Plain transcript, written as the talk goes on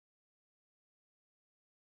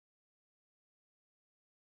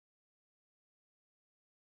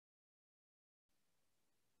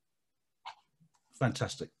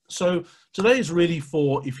Fantastic. So today is really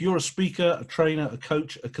for if you're a speaker, a trainer, a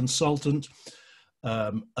coach, a consultant,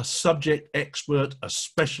 a subject expert, a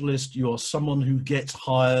specialist, you're someone who gets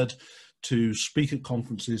hired to speak at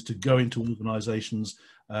conferences, to go into organizations.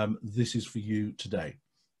 This is for you today.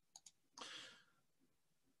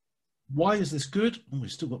 Why is this good? Oh,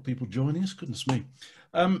 we've still got people joining us. Goodness me.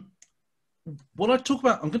 What I'm going to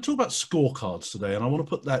talk about scorecards today, and I want to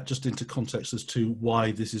put that just into context as to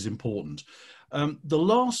why this is important. The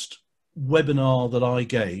last webinar that I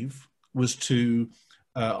gave was to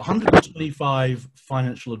 125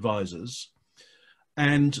 financial advisors,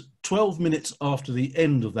 and 12 minutes after the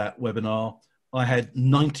end of that webinar, I had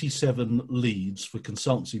 97 leads for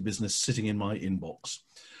consultancy business sitting in my inbox.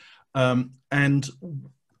 And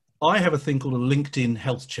I have a thing called a LinkedIn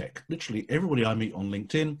health check. Literally everybody I meet on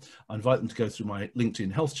LinkedIn, I invite them to go through my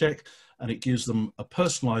LinkedIn health check, and it gives them a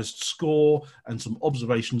personalized score and some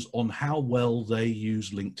observations on how well they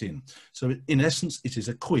use LinkedIn. So in essence, it is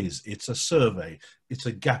a quiz, it's a survey, it's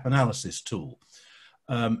a gap analysis tool.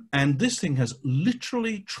 And this thing has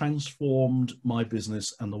literally transformed my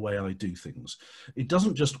business and the way I do things. It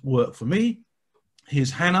doesn't just work for me.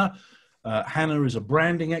 Here's Hannah. Hannah is a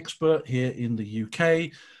branding expert here in the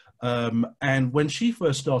UK. And when she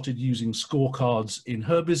first started using scorecards in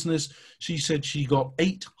her business, she said she got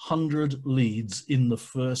 800 leads in the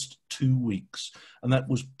first 2 weeks. And that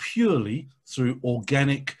was purely through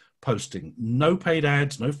organic posting. No paid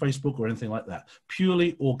ads, no Facebook or anything like that.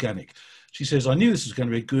 Purely organic. She says, I knew this was going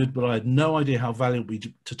to be good, but I had no idea how valuable it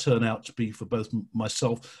to turn out to be for both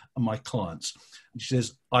myself and my clients. And she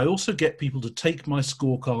says, I also get people to take my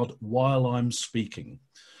scorecard while I'm speaking.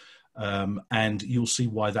 And you'll see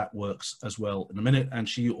why that works as well in a minute. And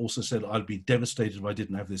she also said, I'd be devastated if I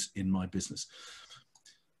didn't have this in my business.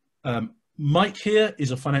 Mike here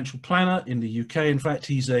is a financial planner in the UK. In fact,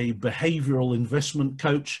 he's a behavioral investment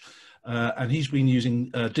coach. And he's been using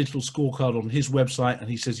digital scorecard on his website, and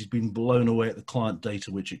he says he's been blown away at the client data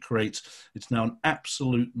which it creates. It's now an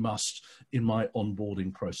absolute must in my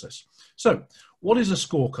onboarding process. So what is a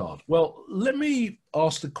scorecard? Well, let me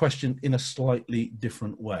ask the question in a slightly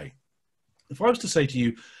different way. If I was to say to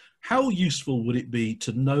you, how useful would it be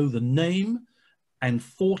to know the name and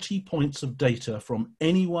 40 points of data from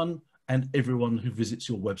anyone and everyone who visits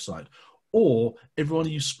your website, or everyone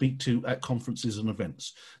you speak to at conferences and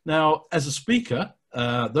events? Now, as a speaker,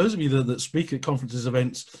 those of you that speak at conferences,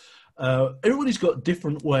 events, everybody's got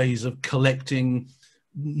different ways of collecting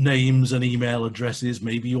names and email addresses.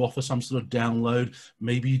 Maybe you offer some sort of download.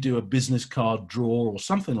 Maybe you do a business card draw or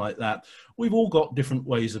something like that. We've all got different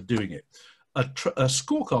ways of doing it. A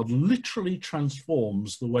scorecard literally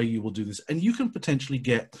transforms the way you will do this, and you can potentially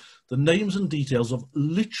get the names and details of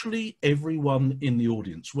literally everyone in the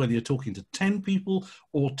audience, whether you're talking to 10 people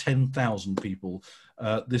or 10,000 people.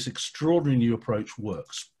 This extraordinary new approach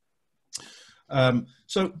works.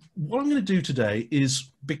 So what I'm going to do today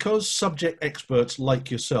is, because subject experts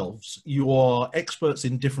like yourselves, you are experts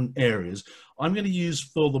in different areas, I'm going to use,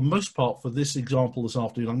 for the most part, for this example this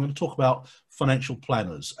afternoon, I'm going to talk about financial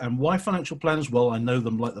planners. And why financial planners? Well, I know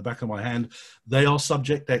them like the back of my hand. They are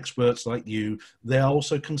subject experts like you. They are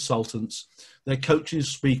also consultants. They're coaches,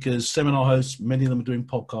 speakers, seminar hosts. Many of them are doing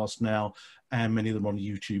podcasts now, and many of them on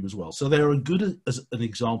YouTube as well. So they're as good as an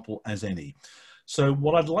example as any. So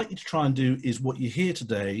what I'd like you to try and do is what you hear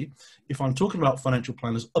today, if I'm talking about financial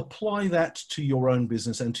planners, apply that to your own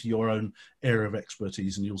business and to your own area of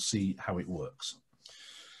expertise, and you'll see how it works.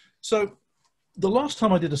 So the last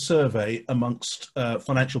time I did a survey amongst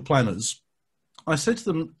financial planners, I said to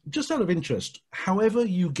them, just out of interest, however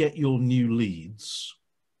you get your new leads,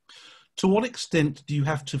 to what extent do you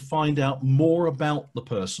have to find out more about the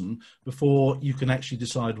person before you can actually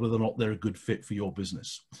decide whether or not they're a good fit for your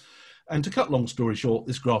business? And to cut long story short,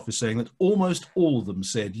 this graph is saying that almost all of them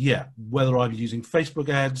said, yeah, whether I'm using Facebook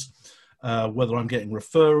ads, whether I'm getting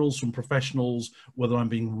referrals from professionals, whether I'm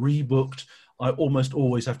being rebooked, I almost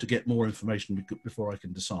always have to get more information before I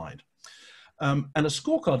can decide. And a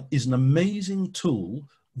scorecard is an amazing tool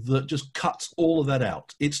that just cuts all of that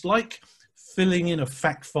out. It's like filling in a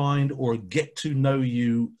fact find or a get to know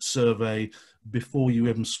you survey before you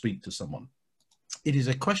even speak to someone. It is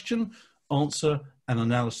a question, answer, and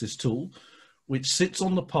analysis tool which sits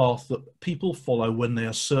on the path that people follow when they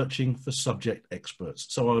are searching for subject experts.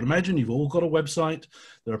 So I would imagine you've all got a website.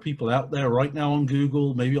 There are people out there right now on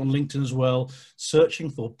Google, maybe on LinkedIn as well, searching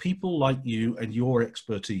for people like you and your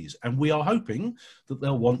expertise. And we are hoping that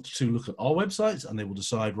they'll want to look at our websites and they will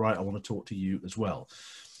decide, right, I want to talk to you as well.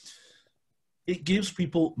 It gives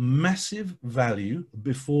people massive value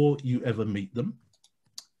before you ever meet them.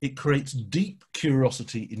 It creates deep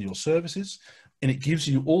curiosity in your services, and it gives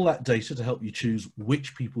you all that data to help you choose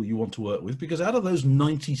which people you want to work with. Because out of those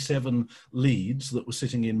 97 leads that were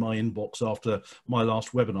sitting in my inbox after my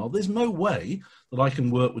last webinar, there's no way that I can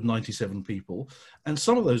work with 97 people. And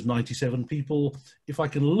some of those 97 people, if I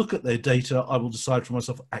can look at their data, I will decide for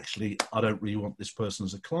myself, actually, I don't really want this person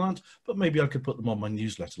as a client, but maybe I could put them on my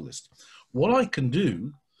newsletter list. What I can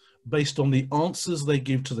do, based on the answers they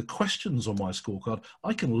give to the questions on my scorecard,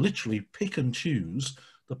 I can literally pick and choose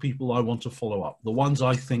the people I want to follow up, the ones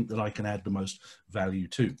I think that I can add the most value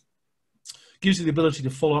to. Gives you the ability to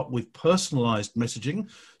follow up with personalized messaging.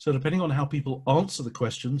 So depending on how people answer the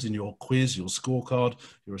questions in your quiz, your scorecard,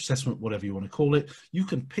 your assessment, whatever you want to call it, you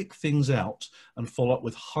can pick things out and follow up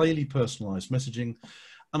with highly personalized messaging.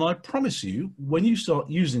 And I promise you, when you start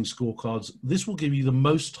using scorecards, this will give you the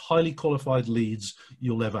most highly qualified leads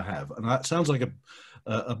you'll ever have. And that sounds like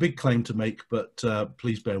a big claim to make, but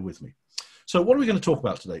please bear with me. So what are we going to talk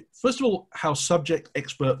about today? First of all, how subject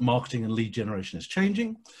expert marketing and lead generation is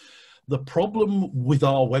changing, the problem with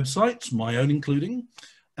our websites, my own including,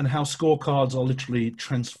 and how scorecards are literally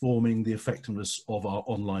transforming the effectiveness of our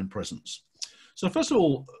online presence. So first of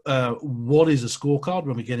all, what is a scorecard?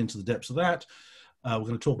 When we get into the depths of that, we're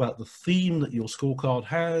going to talk about the theme that your scorecard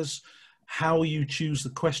has, how you choose the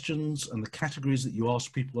questions and the categories that you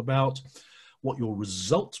ask people about, what your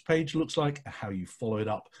results page looks like, how you follow it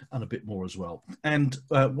up, and a bit more as well. And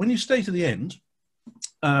when you stay to the end,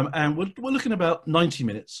 and we're looking about 90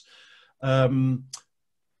 minutes, I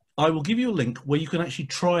will give you a link where you can actually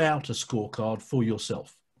try out a scorecard for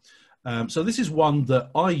yourself. So this is one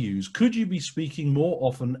that I use. Could you be speaking more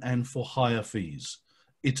often and for higher fees?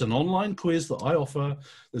 It's an online quiz that I offer.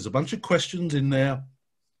 There's a bunch of questions in there.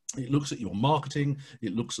 It looks at your marketing,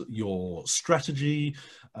 it looks at your strategy,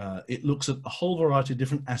 it looks at a whole variety of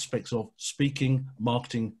different aspects of speaking,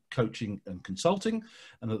 marketing, coaching, and consulting.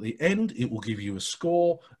 And at the end, it will give you a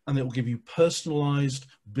score, and it will give you personalized,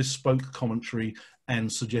 bespoke commentary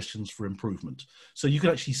and suggestions for improvement. So you can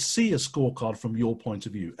actually see a scorecard from your point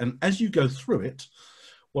of view. And as you go through it,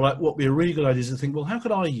 what would be a really good idea is to think, well, how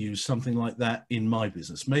could I use something like that in my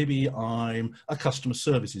business? Maybe I'm a customer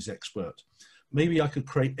services expert. Maybe I could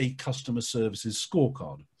create a customer services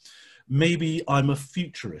scorecard. Maybe I'm a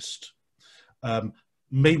futurist.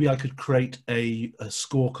 Maybe I could create a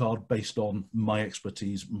scorecard based on my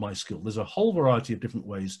expertise, my skill. There's a whole variety of different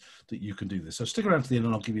ways that you can do this. So stick around to the end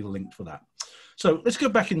and I'll give you the link for that. So let's go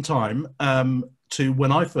back in time to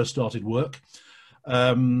when I first started work.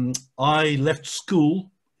 I left school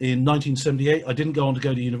in 1978. I didn't go on to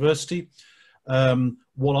go to university.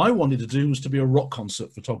 What I wanted to do was to be a rock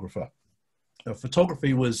concert photographer.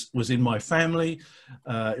 Photography was in my family.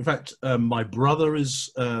 In fact, my brother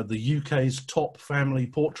is the UK's top family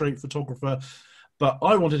portrait photographer, but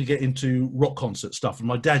I wanted to get into rock concert stuff. And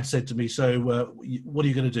my dad said to me, so what are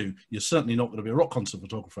you going to do? You're certainly not going to be a rock concert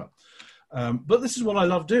photographer. But this is what I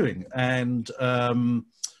love doing. And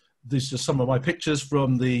these are some of my pictures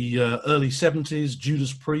from the early 70s,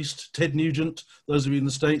 Judas Priest, Ted Nugent. Those of you in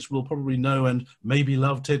the States will probably know and maybe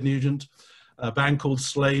love Ted Nugent. A band called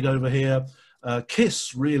Slade over here.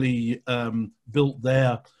 Kiss really built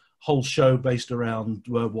their whole show based around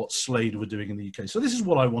what Slade were doing in the UK. So this is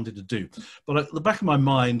what I wanted to do. But at the back of my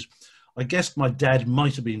mind, I guessed my dad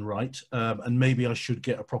might have been right, and maybe I should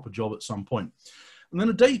get a proper job at some point. And then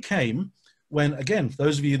a day came when, again, for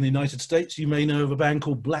those of you in the United States, you may know of a band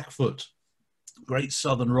called Blackfoot, great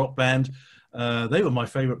southern rock band. They were my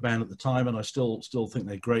favorite band at the time, and I still think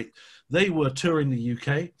they're great. They were touring the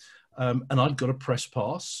UK. And I'd got a press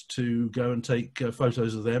pass to go and take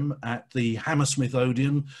photos of them at the Hammersmith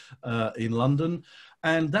Odeon in London.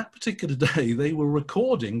 And that particular day, they were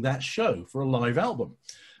recording that show for a live album.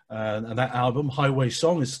 And that album, Highway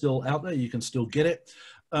Song, is still out there. You can still get it.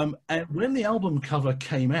 And when the album cover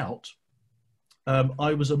came out,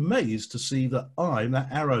 I was amazed to see that that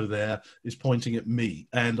arrow there is pointing at me.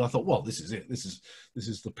 And I thought, well, this is it. This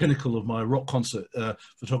is the pinnacle of my rock concert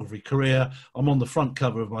photography career. I'm on the front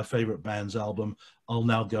cover of my favorite band's album. I'll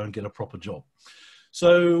now go and get a proper job.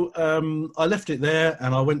 So I left it there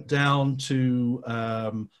and I went down to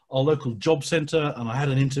our local job centre and I had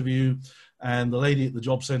an interview. And the lady at the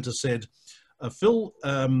job centre said, Phil,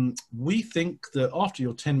 we think that after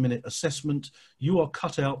your 10-minute assessment, you are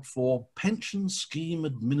cut out for pension scheme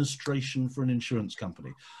administration for an insurance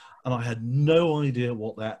company. And I had no idea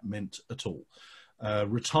what that meant at all.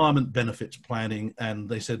 Retirement benefits planning. And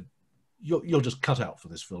they said, you're just cut out for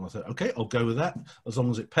this, Phil. I said, okay, I'll go with that. As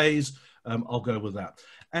long as it pays, I'll go with that.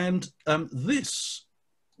 And this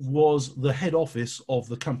was the head office of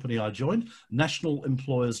the company I joined, National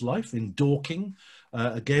Employers Life in Dorking,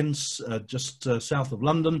 again, just south of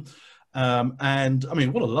London. And I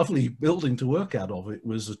mean, what a lovely building to work out of. It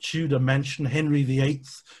was a Tudor mansion, Henry VIII,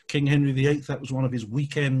 King Henry VIII. That was one of his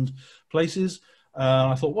weekend places.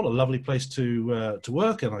 I thought, what a lovely place to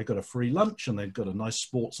work. And I got a free lunch, and they've got a nice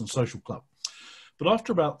sports and social club. But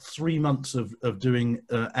after about 3 months of doing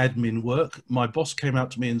admin work, my boss came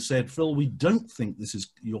out to me and said, Phil, we don't think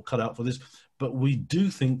you're cut out for this, but we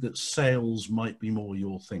do think that sales might be more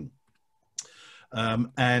your thing.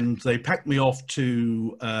 And they packed me off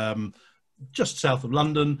to just south of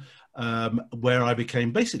London, where I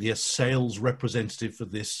became basically a sales representative for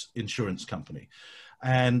this insurance company.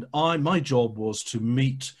 And my job was to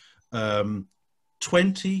meet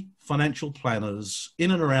 20 financial planners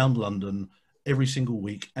in and around London every single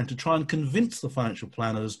week, and to try and convince the financial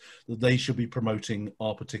planners that they should be promoting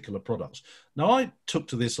our particular products. Now, I took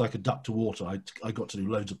to this like a duck to water. I got to do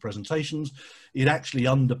loads of presentations. It actually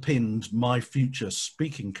underpinned my future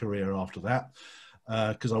speaking career after that,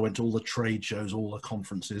 because I went to all the trade shows, all the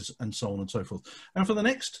conferences, and so on and so forth. And for the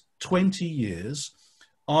next 20 years,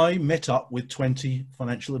 I met up with 20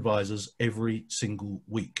 financial advisors every single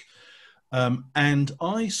week. And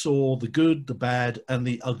I saw the good, the bad, and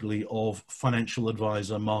the ugly of financial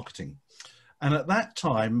advisor marketing. And at that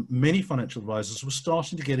time, many financial advisors were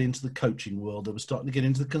starting to get into the coaching world. They were starting to get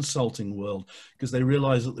into the consulting world, because they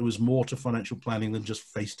realized that there was more to financial planning than just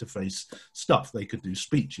face-to-face stuff. They could do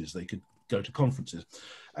speeches, they could go to conferences.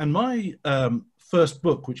 And my first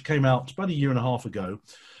book, which came out about 1.5 years ago,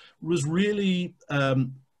 was really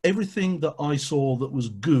everything that I saw that was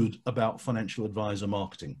good about financial advisor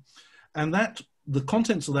marketing. And the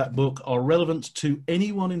contents of that book are relevant to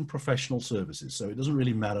anyone in professional services. So it doesn't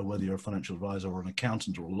really matter whether you're a financial advisor or an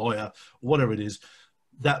accountant or a lawyer, or whatever it is.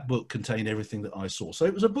 That book contained everything that I saw. So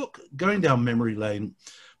it was a book going down memory lane.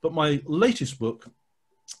 But my latest book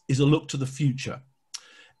is a look to the future.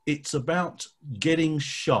 It's about getting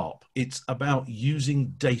sharp. It's about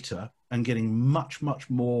using data and getting much, much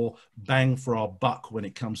more bang for our buck when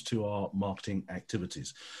it comes to our marketing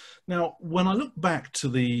activities. Now, when I look back to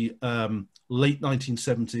the late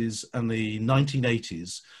 1970s and the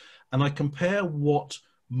 1980s, and I compare what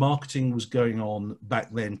marketing was going on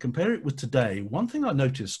back then, compare it with today, one thing I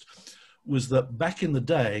noticed was that back in the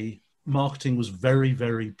day, marketing was very,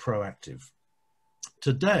 very proactive.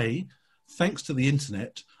 Today, thanks to the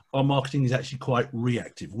internet, our marketing is actually quite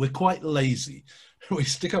reactive. We're quite lazy. We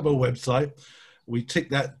stick up a website, we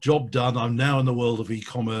tick that, job done, I'm now in the world of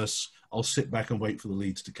e-commerce, I'll sit back and wait for the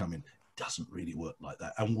leads to come in. It doesn't really work like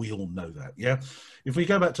that, and we all know that, yeah? If we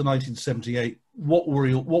go back to 1978, what were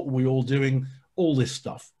we all doing? All this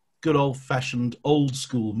stuff. Good old-fashioned,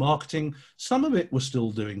 old-school marketing. Some of it we're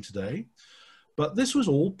still doing today, but this was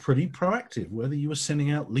all pretty proactive, whether you were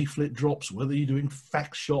sending out leaflet drops, whether you're doing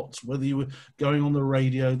fact shots, whether you were going on the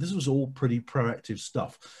radio. This was all pretty proactive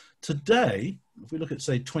stuff. Today, if we look at,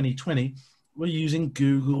 say, 2020, we're using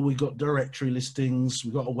Google, we've got directory listings,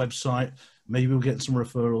 we've got a website, maybe we'll get some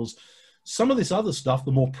referrals. Some of this other stuff,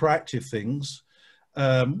 the more proactive things,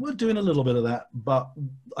 we're doing a little bit of that, but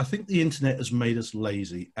I think the internet has made us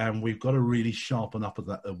lazy, and we've got to really sharpen up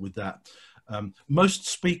with that. Most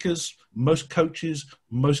speakers, most coaches,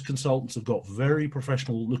 most consultants have got very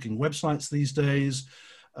professional looking websites these days.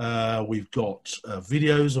 We've got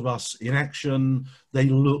videos of us in action. They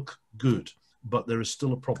look good, but there is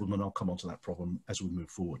still a problem, and I'll come on to that problem as we move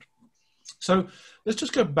forward. So let's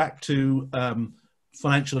just go back to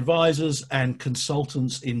financial advisors and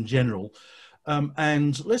consultants in general.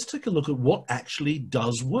 And let's take a look at what actually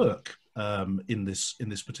does work in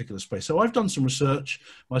this particular space. So I've done some research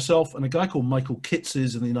myself, and a guy called Michael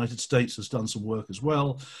Kitces in the United States has done some work as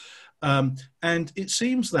well. And it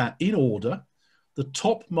seems that, in order, the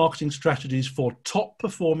top marketing strategies for top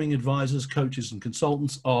performing advisors, coaches, and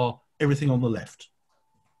consultants are everything on the left.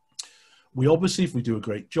 We obviously, if we do a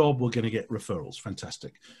great job, we're going to get referrals.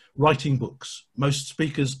 Fantastic. Writing books. Most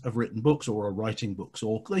speakers have written books or are writing books,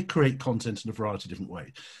 or they create content in a variety of different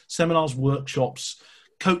ways. Seminars, workshops,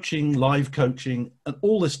 coaching, live coaching, and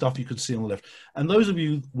all this stuff you can see on the left. And those of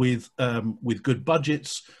you with good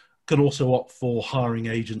budgets can also opt for hiring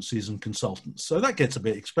agencies and consultants. So that gets a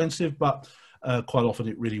bit expensive, but quite often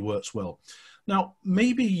it really works well. Now,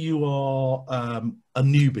 maybe you are a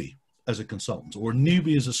newbie as a consultant, or a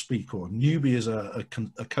newbie as a speaker, or a newbie as a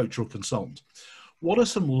coach or consultant. What are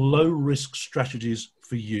some low-risk strategies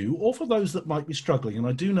for you, or for those that might be struggling? And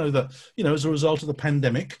I do know that, you know, as a result of the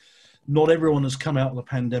pandemic, not everyone has come out of the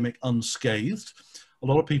pandemic unscathed. A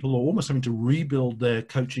lot of people are almost having to rebuild their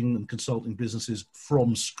coaching and consulting businesses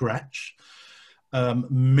from scratch.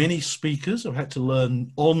 Many speakers have had to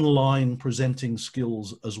learn online presenting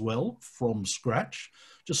skills as well from scratch,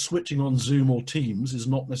 just switching on Zoom or Teams is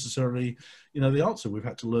not necessarily, the answer. We've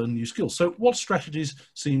had to learn new skills. So what strategies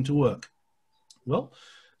seem to work? Well,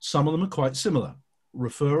 some of them are quite similar.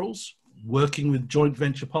 Referrals, working with joint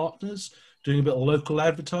venture partners, doing a bit of local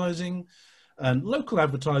advertising. And local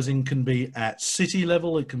advertising can be at city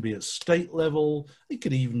level, it can be at state level, it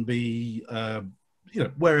could even be,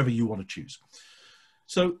 wherever you want to choose.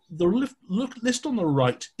 So the list on the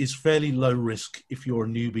right is fairly low risk if you're a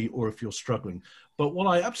newbie or if you're struggling. But what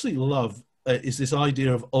I absolutely love is this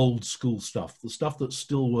idea of old school stuff, the stuff that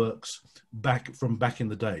still works back in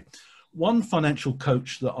the day. One financial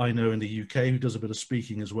coach that I know in the UK who does a bit of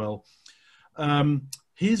speaking as well,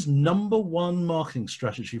 his number one marketing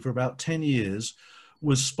strategy for about 10 years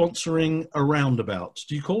was sponsoring a roundabout.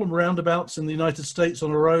 Do you call them roundabouts in the United States on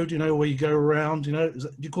a road, where you go around, do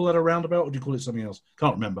you call that a roundabout or do you call it something else?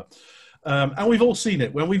 Can't remember. And we've all seen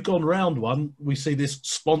it. When we've gone round one, we see this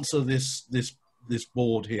sponsor, this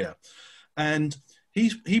board here. And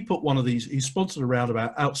he put one of these, he sponsored a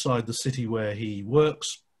roundabout outside the city where he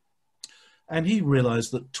works. And he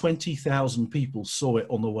realized that 20,000 people saw it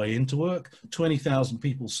on the way into work, 20,000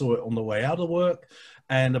 people saw it on the way out of work,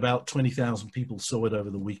 and about 20,000 people saw it over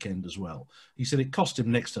the weekend as well. He said it cost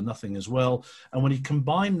him next to nothing as well. And when he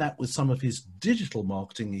combined that with some of his digital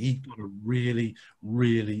marketing, he got a really,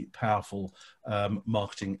 really powerful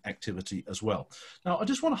marketing activity as well. Now, I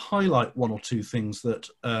just want to highlight one or two things that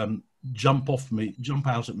jump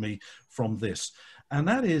out at me from this. And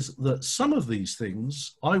that is that some of these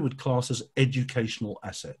things I would class as educational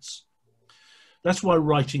assets. That's why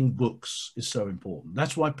writing books is so important.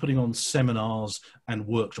 That's why putting on seminars and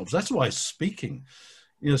workshops. That's why speaking.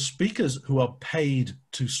 Speakers who are paid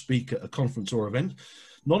to speak at a conference or event,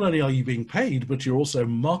 not only are you being paid, but you're also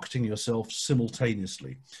marketing yourself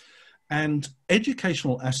simultaneously. And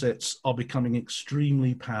educational assets are becoming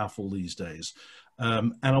extremely powerful these days.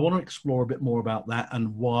 And I want to explore a bit more about that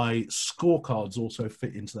and why scorecards also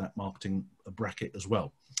fit into that marketing bracket as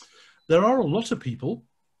well. There are a lot of people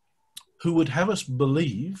who would have us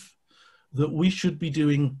believe that we should be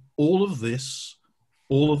doing all of this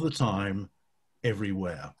all of the time,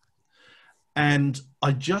 everywhere. And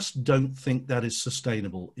I just don't think that is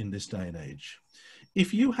sustainable in this day and age.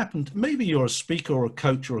 If you happen to, maybe you're a speaker or a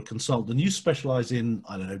coach or a consultant and you specialize in,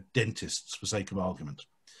 I don't know, dentists for sake of argument.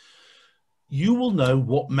 You will know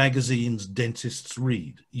what magazines dentists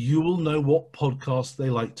read. You will know what podcasts they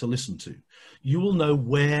like to listen to. You will know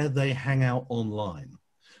where they hang out online.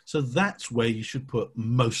 So that's where you should put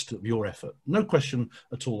most of your effort. No question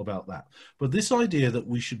at all about that. But this idea that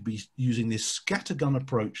we should be using this scattergun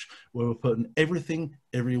approach where we're putting everything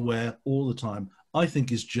everywhere all the time, I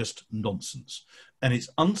think is just nonsense. And it's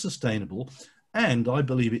unsustainable. And I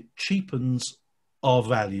believe it cheapens our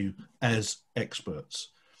value as experts.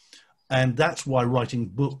 And that's why writing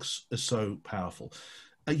books is so powerful.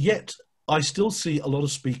 Yet, I still see a lot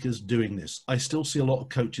of speakers doing this. I still see a lot of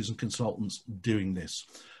coaches and consultants doing this.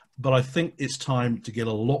 But I think it's time to get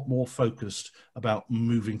a lot more focused about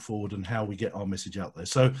moving forward and how we get our message out there.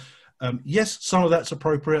 So, yes, some of that's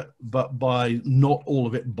appropriate, but by not all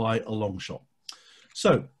of it by a long shot.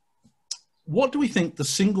 So, what do we think the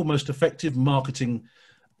single most effective marketing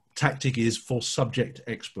tactic is for subject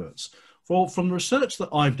experts? Well, from the research that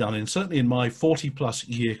I've done, and certainly in my 40-plus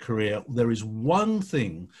year career, there is one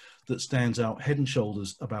thing that stands out head and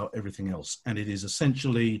shoulders about everything else, and it is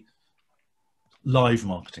essentially live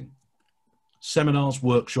marketing. Seminars,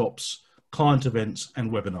 workshops, client events,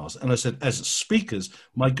 and webinars. And I said, as speakers,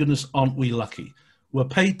 my goodness, aren't we lucky? We're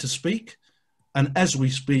paid to speak, and as we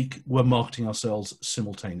speak, we're marketing ourselves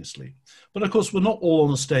simultaneously. But of course, we're not all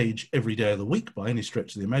on a stage every day of the week by any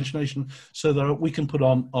stretch of the imagination, so that we can put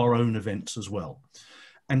on our own events as well.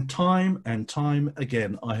 And time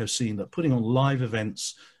again, I have seen that putting on live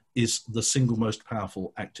events is the single most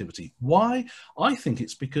powerful activity. Why? I think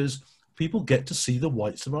it's because people get to see the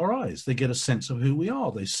whites of our eyes. They get a sense of who we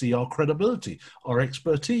are. They see our credibility, our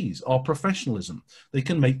expertise, our professionalism. They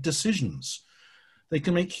can make decisions. They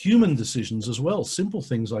can make human decisions as well. Simple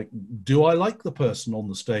things like, do I like the person on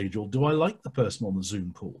the stage or do I like the person on the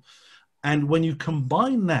Zoom call? And when you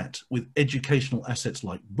combine that with educational assets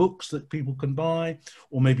like books that people can buy,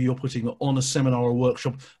 or maybe you're putting on a seminar or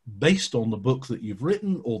workshop based on the book that you've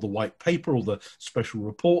written or the white paper or the special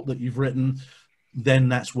report that you've written, then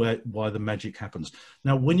that's why the magic happens.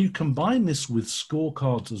 Now, when you combine this with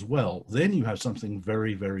scorecards as well, then you have something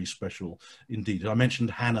very, very special indeed. I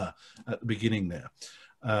mentioned Hannah at the beginning there.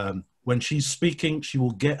 When she's speaking, she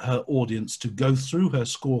will get her audience to go through her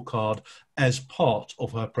scorecard as part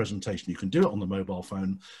of her presentation. You can do it on the mobile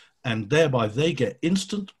phone, and thereby they get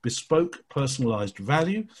instant, bespoke, personalized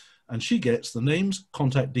value. and she gets the names,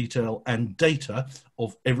 contact detail, and data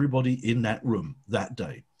of everybody in that room that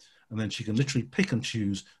day. And then she can literally pick and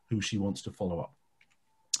choose who she wants to follow up.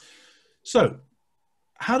 So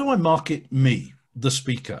how do I market me, the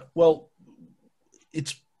speaker? Well,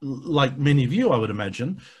 it's like many of you, I would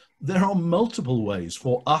imagine, there are multiple ways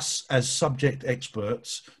for us as subject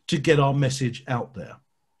experts to get our message out there.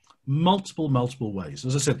 Multiple ways.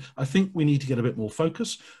 As I said, I think we need to get a bit more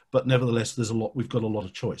focus, but nevertheless, we've got a lot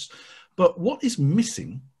of choice. But what is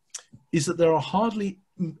missing is that there are hardly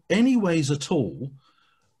any ways at all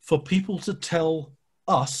for people to tell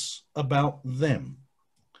us about them.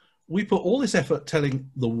 We put all this effort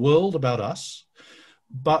telling the world about us,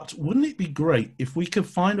 but wouldn't it be great if we could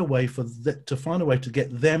find a way to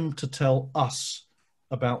get them to tell us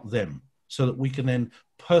about them, so that we can then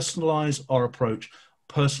personalize our approach,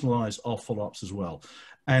 personalize our follow-ups as well.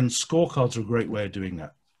 And scorecards are a great way of doing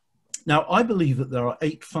that. Now, I believe that there are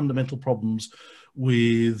 8 fundamental problems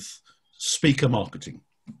with speaker marketing.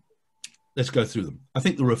 Let's go through them. I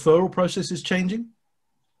think the referral process is changing.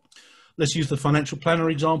 Let's use the financial planner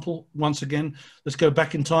example once again. Let's go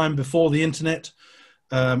back in time before the internet.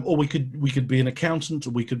 Or we could be an accountant, or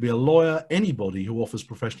we could be a lawyer, anybody who offers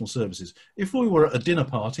professional services. If we were at a dinner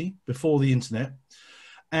party before the internet,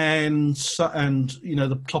 and you know,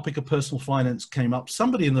 the topic of personal finance came up,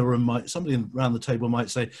 somebody in the room somebody around the table might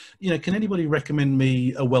say, you know, can anybody recommend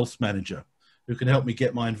me a wealth manager who can help me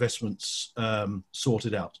get my investments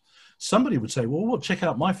sorted out? Somebody would say, well, check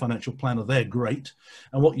out my financial planner, they're great.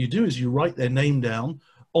 And what you do is you write their name down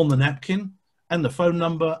on the napkin and the phone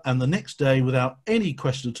number, and the next day, without any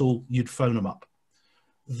question at all, you'd phone them up.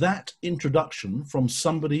 That introduction from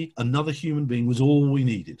somebody, another human being, was all we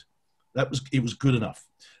needed. It was good enough.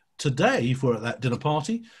 Today, if we're at that dinner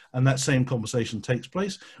party and that same conversation takes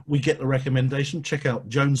place, we get the recommendation, check out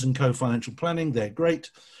Jones & Co. Financial Planning, they're great.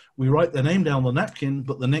 We write their name down on the napkin,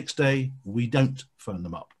 but the next day, we don't phone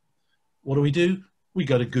them up. What do? We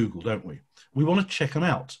go to Google, don't we? We want to check them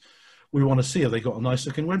out. We want to see, have they got a nice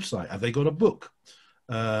looking website? Have they got a book?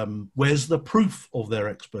 Where's the proof of their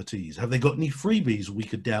expertise? Have they got any freebies we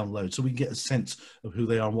could download so we can get a sense of who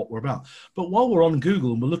they are and what we're about? But while we're on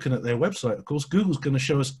Google and we're looking at their website, of course, Google's going to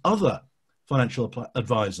show us other financial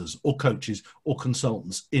advisors or coaches or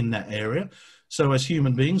consultants in that area. So as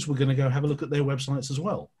human beings, we're going to go have a look at their websites as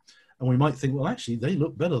well. And we might think, well, actually, they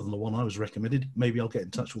look better than the one I was recommended. Maybe I'll get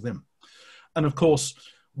in touch with them. And of course,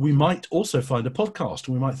 we might also find a podcast,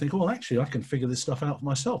 and we might think, oh, well, actually, I can figure this stuff out for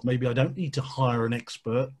myself. Maybe I don't need to hire an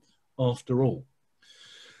expert after all.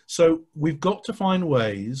 So we've got to find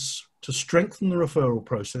ways to strengthen the referral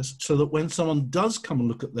process so that when someone does come and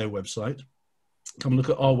look at their website, come and look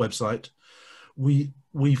at our website,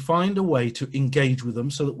 we find a way to engage with them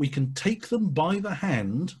so that we can take them by the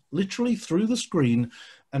hand, literally through the screen,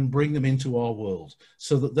 and bring them into our world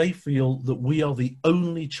so that they feel that we are the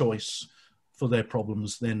only choice for their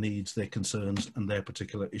problems, their needs, their concerns, and their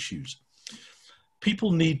particular issues.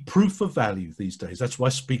 People need proof of value these days. That's why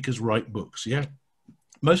speakers write books, yeah?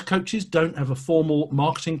 Most coaches don't have a formal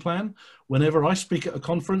marketing plan. Whenever I speak at a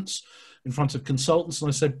conference in front of consultants, and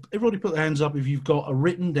I said, everybody put their hands up if you've got a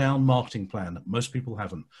written down marketing plan. Most people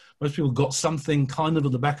haven't. Most people got something kind of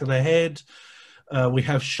at the back of their head. We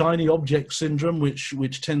have shiny object syndrome,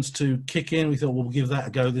 which tends to kick in. We thought, well, we'll give that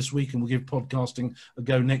a go this week, and we'll give podcasting a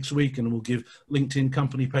go next week, and we'll give LinkedIn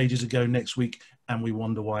company pages a go next week, and we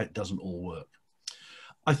wonder why it doesn't all work.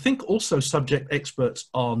 I think also subject experts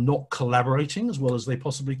are not collaborating as well as they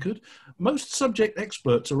possibly could. Most subject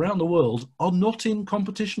experts around the world are not in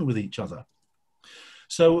competition with each other.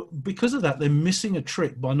 So because of that, they're missing a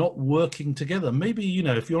trick by not working together. Maybe, you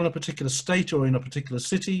know, if you're in a particular state or in a particular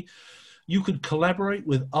city, you could collaborate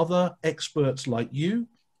with other experts like you,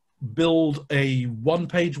 build a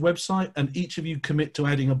one-page website, and each of you commit to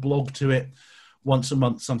adding a blog to it once a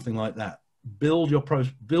month, something like that. Build your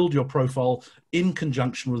profile in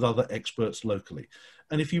conjunction with other experts locally.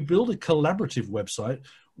 And if you build a collaborative website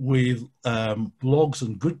with blogs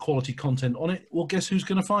and good quality content on it, well, guess who's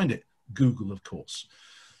going to find it? Google, of course.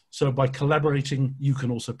 So by collaborating, you can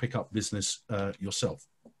also pick up business yourself.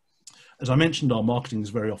 As I mentioned, our marketing is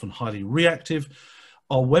very often highly reactive.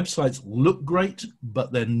 Our websites look great,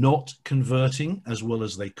 but they're not converting as well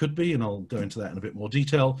as they could be, and I'll go into that in a bit more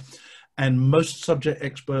detail. And most subject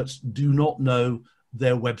experts do not know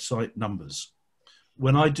their website numbers.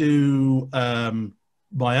 When I do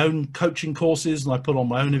my own coaching courses and I put on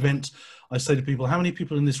my own events, I say to people, how many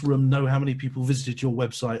people in this room know how many people visited your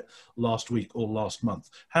website last week or last month?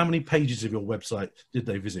 How many pages of your website did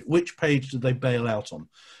they visit? Which page did they bail out on?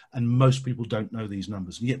 And most people don't know these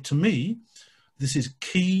numbers. And yet to me, This is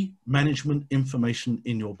key management information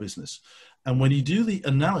in your business. And when you do the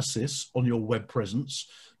analysis on your web presence,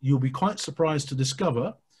 you'll be quite surprised to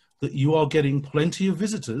discover that you are getting plenty of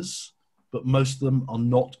visitors, but most of them are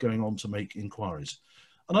not going on to make inquiries.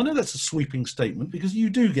 And I know that's a sweeping statement because you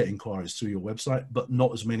do get inquiries through your website, but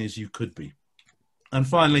not as many as you could be. And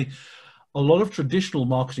finally, a lot of traditional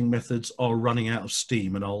marketing methods are running out of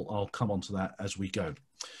steam, and I'll come on to that as we go.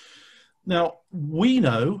 Now, we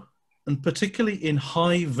know, and particularly in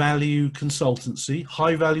high value consultancy,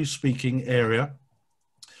 high value speaking area,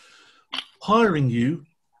 hiring you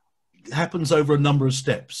happens over a number of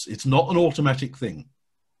steps. It's not an automatic thing.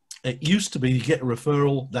 It used to be you get a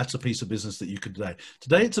referral, that's a piece of business that you could do.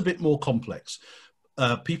 Today it's a bit more complex.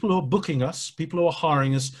 People who are booking us, people who are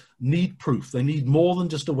hiring us need proof. They need more than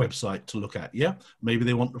just a website to look at. Yeah. Maybe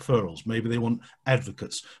they want referrals. Maybe they want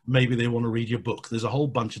advocates. Maybe they want to read your book. There's a whole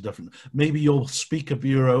bunch of different, maybe your speaker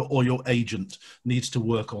bureau or your agent needs to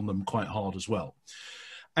work on them quite hard as well.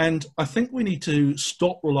 And I think we need to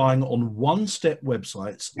stop relying on one-step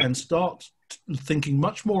websites and start thinking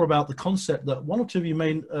much more about the concept that one or two of you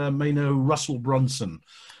may know Russell Brunson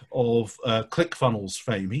of ClickFunnels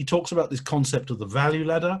fame. He talks about this concept of the value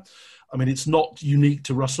ladder. I mean, it's not unique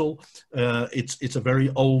to Russell. It's a very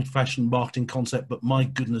old-fashioned marketing concept, but my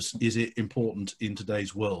goodness, is it important in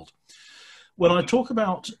today's world. When I talk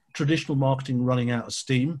about traditional marketing running out of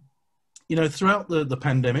steam, you know, throughout the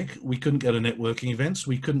pandemic, we couldn't go to networking events.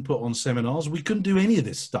 We couldn't put on seminars. We couldn't do any of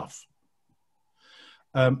this stuff.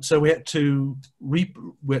 So we had to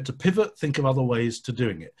pivot, think of other ways to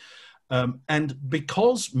doing it. And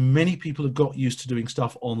because many people have got used to doing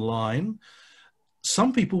stuff online,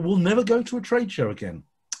 some people will never go to a trade show again.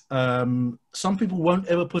 Some people won't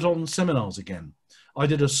ever put on seminars again. I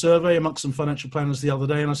did a survey amongst some financial planners the other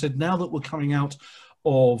day, and I said, now that we're coming out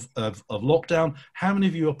of lockdown, how many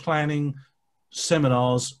of you are planning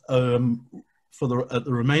seminars for the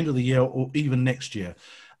remainder of the year or even next year?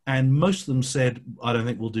 And most of them said, I don't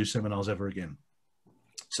think we'll do seminars ever again.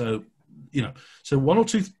 So, you know, so one or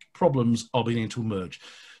two problems are beginning to emerge.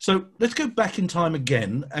 So let's go back in time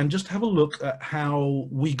again and just have a look at how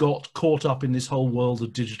we got caught up in this whole world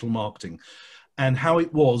of digital marketing and how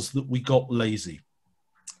it was that we got lazy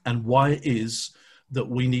and why it is that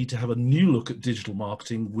we need to have a new look at digital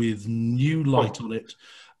marketing with new light on it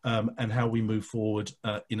and how we move forward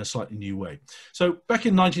in a slightly new way. So back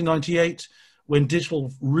in 1998, when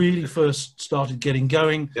digital really first started getting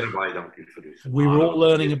going, we were all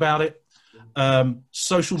learning about it.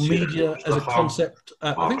 Social media as a concept.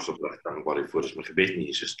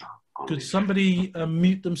 Could somebody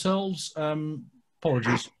mute themselves?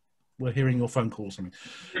 Apologies, we're hearing your phone call or something.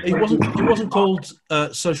 It wasn't called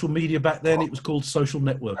social media back then. It was called social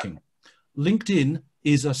networking. LinkedIn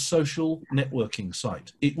is a social networking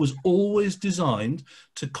site. It was always designed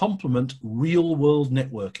to complement real world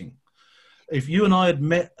networking. If you and I had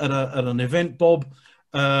met at an event, Bob,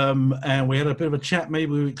 and we had a bit of a chat,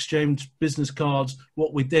 maybe we exchanged business cards,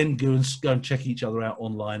 what we'd then do is go and check each other out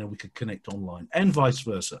online and we could connect online and vice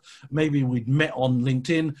versa. Maybe we'd met on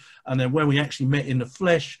LinkedIn and then when we actually met in the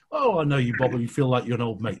flesh, oh, I know you, Bob, and you feel like you're an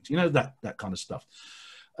old mate, you know, that kind of stuff.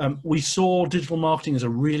 We saw digital marketing as a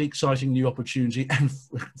really exciting new opportunity and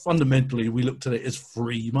fundamentally we looked at it as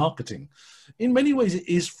free marketing. In many ways it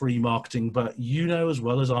is free marketing, but you know as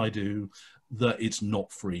well as I do that it's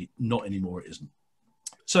not free, not anymore, it isn't.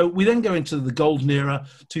 So we then go into the golden era,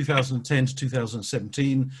 2010 to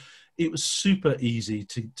 2017. It was super easy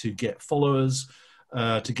to get followers,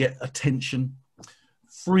 to get attention,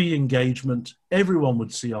 free engagement. Everyone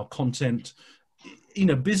would see our content. You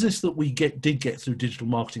know, business that we did get through digital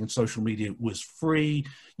marketing and social media was free.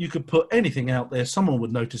 You could put anything out there. Someone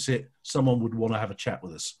would notice it. Someone would want to have a chat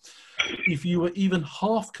with us. If you were even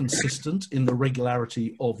half consistent in the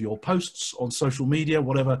regularity of your posts on social media,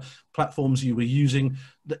 whatever platforms you were using,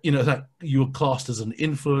 you know, that you were classed as an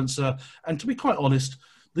influencer. And to be quite honest,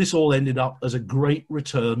 this all ended up as a great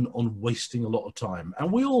return on wasting a lot of time.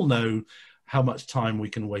 And we all know how much time we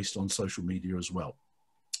can waste on social media as well.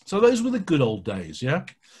 So those were the good old days, yeah?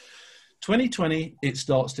 2020, it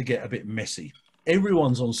starts to get a bit messy.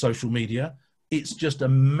 Everyone's on social media. It's just a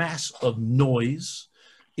mass of noise.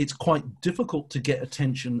 It's quite difficult to get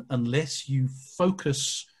attention unless you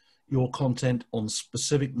focus your content on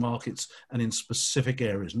specific markets and in specific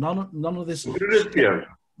areas. None of this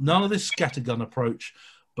scattergun approach,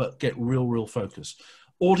 but get real focus.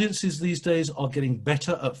 Audiences these days are getting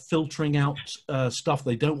better at filtering out stuff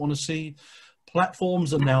they don't want to see.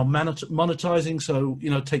 Platforms are now monetizing. So, you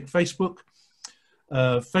know, take Facebook.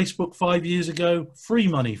 Facebook 5 years ago, free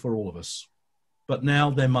money for all of us. But now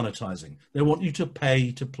they're monetizing. They want you to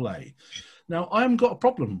pay to play. Now, I haven't got a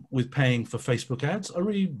problem with paying for Facebook ads. I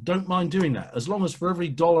really don't mind doing that. As long as for every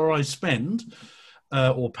dollar I spend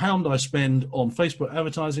or pound I spend on Facebook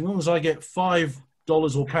advertising, as long as I get $5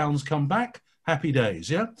 or pounds come back, happy days,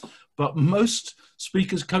 yeah? But most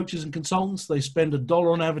speakers, coaches, and consultants, they spend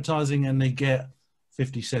 $1 on advertising and they get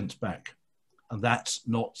 50 cents back. And that's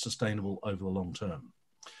not sustainable over the long term.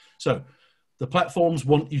 So the platforms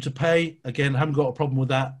want you to pay. Again, haven't got a problem with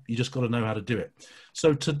that. You just got to know how to do it.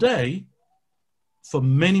 So today, for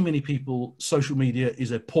many, many people, social media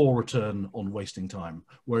is a poor return on wasting time,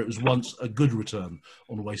 where it was once a good return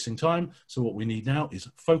on wasting time. So what we need now is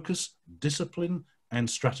focus, discipline, and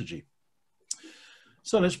strategy.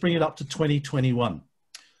 So let's bring it up to 2021.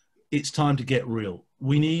 It's time to get real.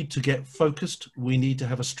 We need to get focused. We need to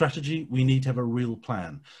have a strategy. We need to have a real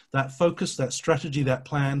plan. That focus, that strategy, that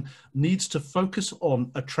plan needs to focus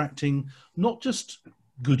on attracting not just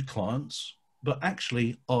good clients, but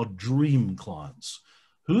actually our dream clients.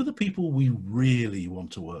 Who are the people we really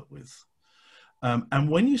want to work with? And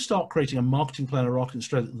when you start creating a marketing plan or marketing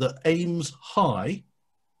strategy that aims high,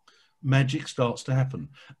 magic starts to happen.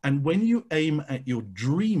 And when you aim at your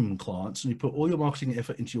dream clients and you put all your marketing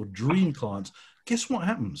effort into your dream clients, guess what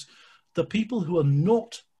happens? The people who are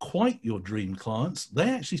not quite your dream clients,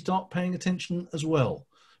 they actually start paying attention as well,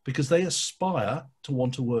 because they aspire to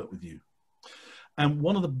want to work with you. And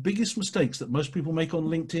one of the biggest mistakes that most people make on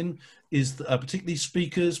LinkedIn is, particularly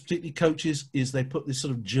speakers, particularly coaches, is they put this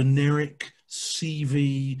sort of generic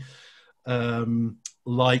CV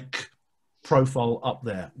like profile up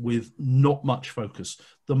there with not much focus.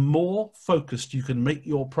 The more focused you can make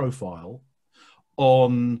your profile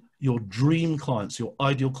on your dream clients, your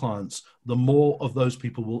ideal clients, the more of those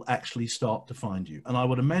people will actually start to find you. And I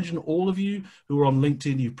would imagine all of you who are on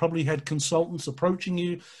LinkedIn, you've probably had consultants approaching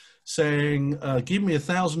you saying, give me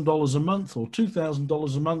 $1,000 a month or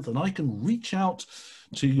 $2,000 a month and I can reach out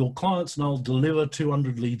to your clients and I'll deliver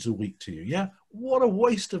 200 leads a week to you. Yeah. What a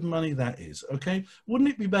waste of money that is. Okay.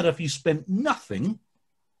 Wouldn't it be better if you spent nothing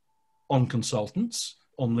on consultants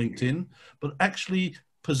on LinkedIn, but actually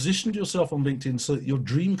positioned yourself on LinkedIn so that your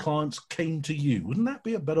dream clients came to you? Wouldn't that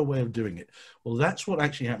be a better way of doing it? Well, that's what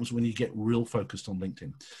actually happens when you get real focused on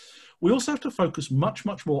LinkedIn. We also have to focus much,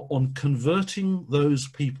 much more on converting those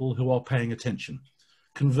people who are paying attention,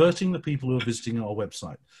 converting the people who are visiting our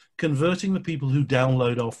website, converting the people who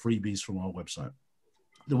download our freebies from our website.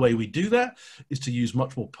 The way we do that is to use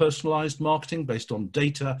much more personalized marketing based on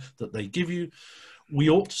data that they give you. We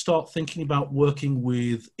ought to start thinking about working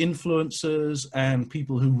with influencers and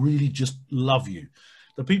people who really just love you.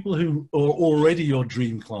 The people who are already your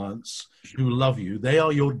dream clients, who love you, they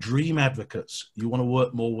are your dream advocates. You want to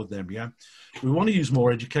work more with them, yeah? We want to use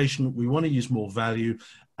more education, we want to use more value,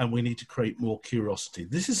 and we need to create more curiosity.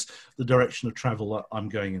 This is the direction of travel that I'm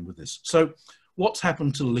going in with this. So what's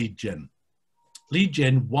happened to lead gen? Lead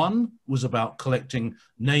gen 1 was about collecting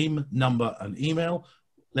name, number, and email.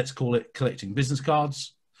 Let's call it collecting business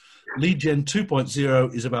cards. Lead gen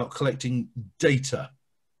 2.0 is about collecting data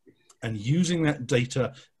and using that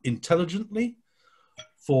data intelligently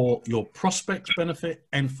for your prospects' benefit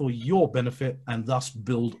and for your benefit, and thus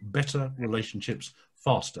build better relationships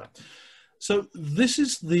faster. So this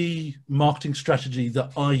is the marketing strategy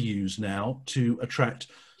that I use now to attract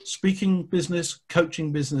speaking business,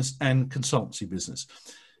 coaching business, and consultancy business.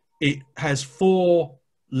 It has 4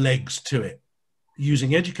 legs to it: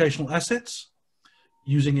 using educational assets,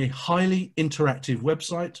 using a highly interactive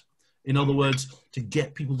website, in other words, to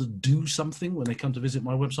get people to do something when they come to visit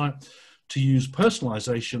my website, to use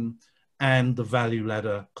personalization, and the value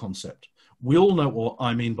ladder concept. We all know what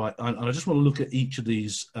I mean by, and I just want to look at each of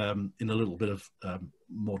these in a little bit of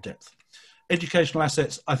more depth. Educational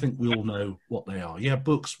assets, I think we all know what they are. Yeah,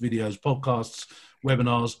 books, videos, podcasts,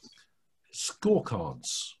 webinars,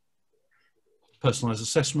 scorecards, personalized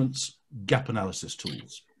assessments, gap analysis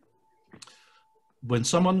tools. When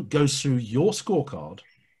someone goes through your scorecard,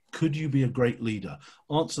 could you be a great leader?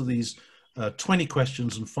 Answer these 20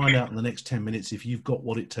 questions and find out in the next 10 minutes if you've got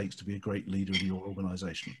what it takes to be a great leader in your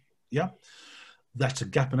organization. Yeah, that's a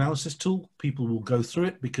gap analysis tool. People will go through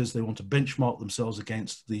it because they want to benchmark themselves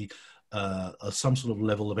against the some sort of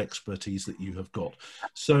level of expertise that you have got.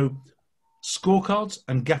 So scorecards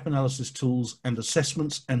and gap analysis tools and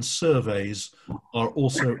assessments and surveys are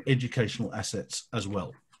also educational assets as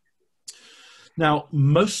well. Now,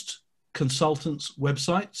 most consultants'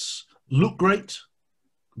 websites look great,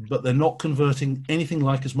 but they're not converting anything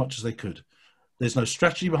like as much as they could. There's no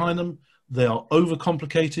strategy behind them. They are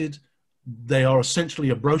overcomplicated. They are essentially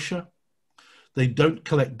a brochure. They don't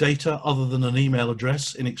collect data other than an email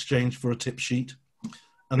address in exchange for a tip sheet,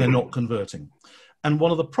 and they're not converting. And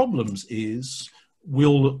one of the problems is we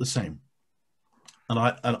all look the same. And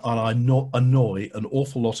I annoy an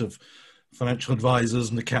awful lot of financial advisors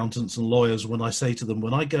and accountants and lawyers when I say to them,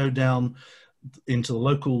 when I go down into the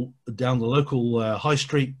local high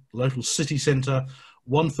street, local city centre,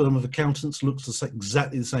 one firm of accountants looks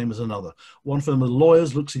exactly the same as another. One firm of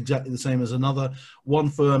lawyers looks exactly the same as another. One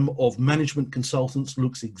firm of management consultants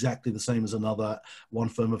looks exactly the same as another. One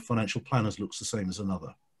firm of financial planners looks the same as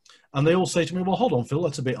another. And they all say to me, well, hold on, Phil,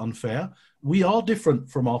 that's a bit unfair. We are different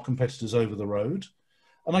from our competitors over the road.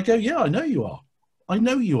 And I go, yeah, I know you are. I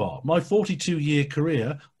know you are. My 42-year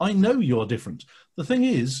career, I know you're different. The thing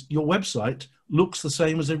is, your website looks the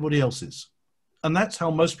same as everybody else's. And that's how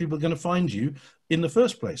most people are going to find you in the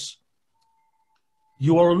first place.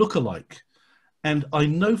 You are a lookalike. And I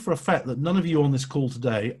know for a fact that none of you on this call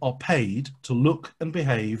today are paid to look and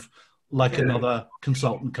behave like another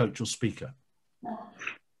consultant, coach, or speaker.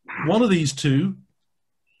 One of these two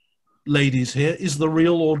ladies here is the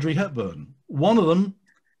real Audrey Hepburn. One of them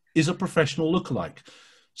is a professional lookalike.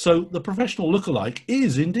 So the professional lookalike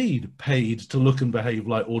is indeed paid to look and behave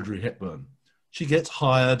like Audrey Hepburn. She gets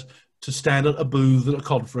hired to stand at a booth at a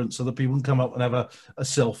conference so that people can come up and have a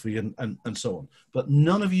selfie and so on. But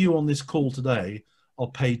none of you on this call today are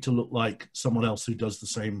paid to look like someone else who does the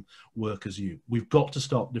same work as you. We've got to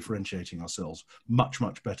start differentiating ourselves much,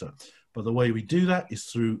 much better. But the way we do that is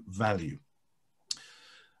through value.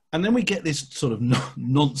 And then we get this sort of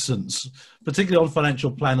nonsense, particularly on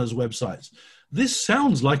financial planners' websites. This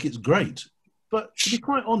sounds like it's great, but to be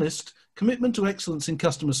quite honest, commitment to excellence in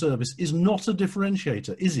customer service is not a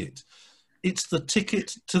differentiator, is it? It's the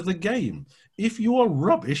ticket to the game. If you are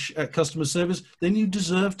rubbish at customer service, then you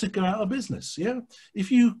deserve to go out of business. Yeah.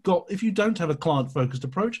 If you don't have a client-focused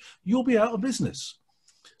approach, you'll be out of business.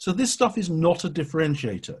 So this stuff is not a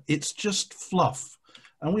differentiator. It's just fluff,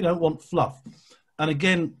 and we don't want fluff. And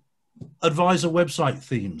again, advisor website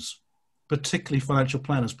themes, particularly financial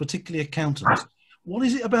planners, particularly accountants. What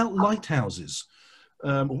is it about lighthouses?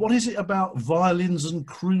 What is it about violins and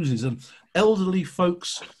cruises and elderly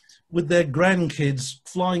folks with their grandkids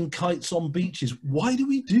flying kites on beaches? Why do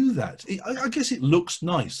we do that? I guess it looks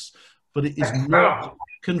nice, but it is not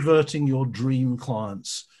converting your dream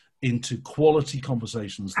clients into quality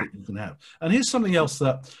conversations that you can have. And here's something else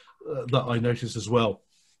that I noticed as well.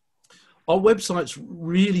 Our websites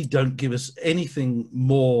really don't give us anything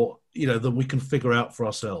more, than we can figure out for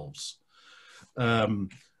ourselves.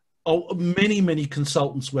 Many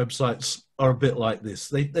consultants' websites are a bit like this.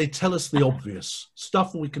 They tell us the obvious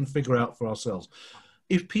stuff that we can figure out for ourselves.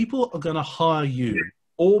 If people are going to hire you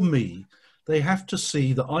or me, they have to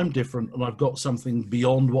see that I'm different and I've got something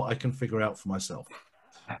beyond what I can figure out for myself.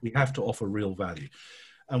 We have to offer real value.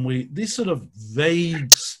 And this sort of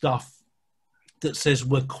vague stuff that says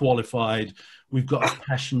we're qualified, we've got a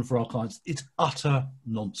passion for our clients, it's utter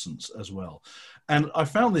nonsense as well. And I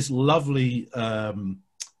found this lovely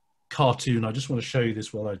cartoon. I just want to show you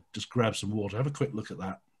this while I just grab some water. Have a quick look at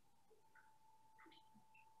that.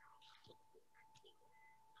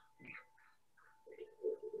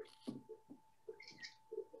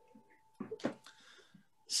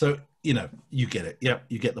 So, you get it. Yeah,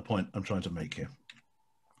 you get the point I'm trying to make here.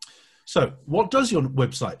 So what does your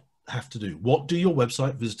website have to do? What do your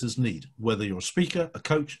website visitors need? Whether you're a speaker, a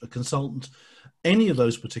coach, a consultant, any of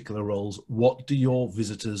those particular roles, what do your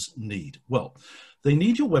visitors need? Well, they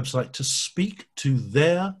need your website to speak to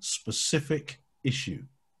their specific issue.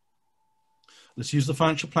 Let's use the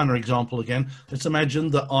financial planner example again. Let's imagine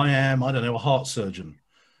that I am, a heart surgeon,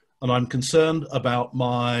 and I'm concerned about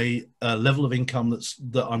my level of income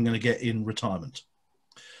that I'm going to get in retirement.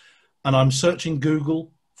 And I'm searching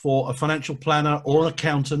Google for a financial planner or an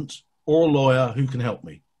accountant or a lawyer who can help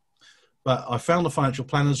me. But I found the financial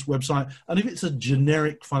planner's website, and if it's a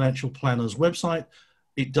generic financial planner's website,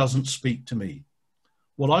 it doesn't speak to me.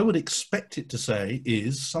 What I would expect it to say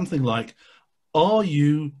is something like, are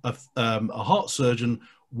you a heart surgeon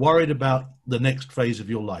worried about the next phase of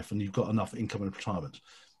your life and you've got enough income in retirement?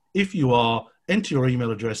 If you are, enter your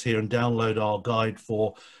email address here and download our guide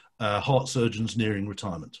for heart surgeons nearing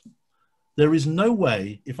retirement. There is no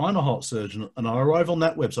way, if I'm a heart surgeon and I arrive on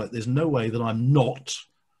that website, there's no way that I'm not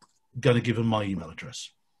going to give them my email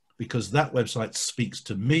address, because that website speaks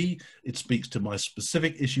to me, it speaks to my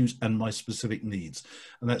specific issues and my specific needs.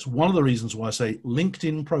 And that's one of the reasons why I say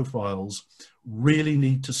LinkedIn profiles really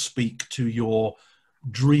need to speak to your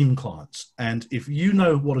dream clients. And if you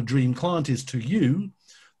know what a dream client is to you,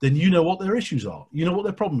 then you know what their issues are, you know what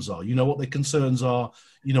their problems are, you know what their concerns are,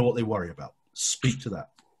 you know what they worry about. Speak to that.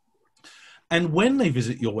 And when they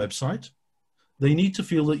visit your website, they need to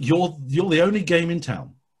feel that you're the only game in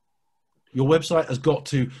town. Your website has got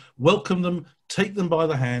to welcome them, take them by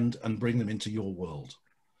the hand, and bring them into your world.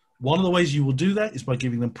 One of the ways you will do that is by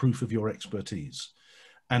giving them proof of your expertise,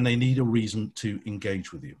 and they need a reason to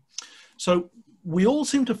engage with you. So we all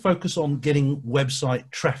seem to focus on getting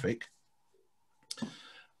website traffic,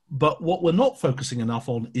 but what we're not focusing enough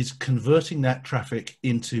on is converting that traffic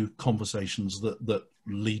into conversations that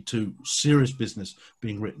lead to serious business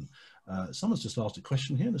being written. Someone's just asked a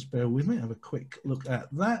question here. Let's bear with me. Have a quick look at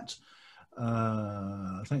that.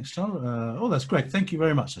 Thanks, John. Oh, that's great. Thank you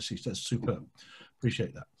very much. That's superb.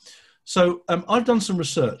 Appreciate that. So I've done some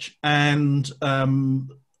research, and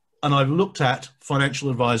I've looked at financial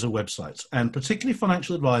advisor websites, and particularly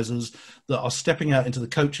financial advisors that are stepping out into the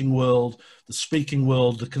coaching world, the speaking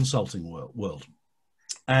world, the consulting world.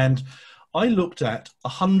 And I looked at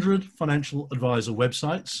 100 financial advisor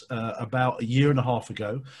websites about a year and a half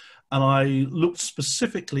ago, and I looked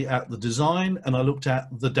specifically at the design and I looked at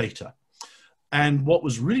the data. And what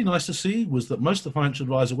was really nice to see was that most of the financial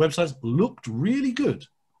advisor websites looked really good.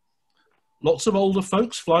 Lots of older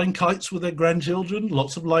folks flying kites with their grandchildren,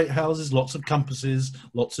 lots of lighthouses, lots of compasses,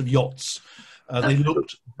 lots of yachts. They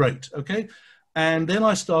looked great, okay? And then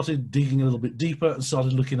I started digging a little bit deeper and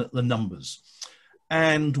started looking at the numbers.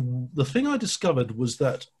 And the thing I discovered was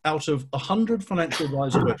that out of 100 financial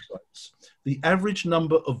advisor websites, the average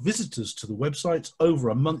number of visitors to the websites over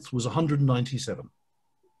a month was 197.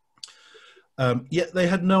 Yet they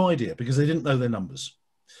had no idea because they didn't know their numbers.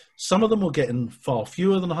 Some of them were getting far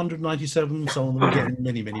fewer than 197, some of them were getting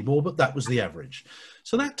many, many more, but that was the average.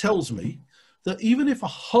 So that tells me that even if a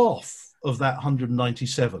half of that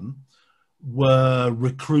 197 were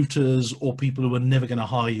recruiters or people who were never going to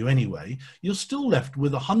hire you anyway, you're still left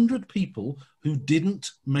with 100 people who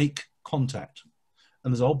didn't make contact.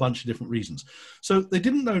 And there's a whole bunch of different reasons. So they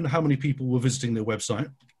didn't know how many people were visiting their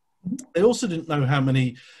website. They also didn't know how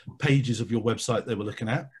many pages of your website they were looking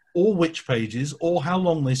at, or which pages, or how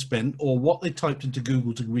long they spent, or what they typed into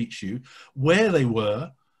Google to reach you, where they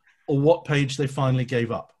were, or what page they finally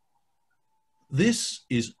gave up. This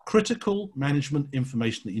is critical management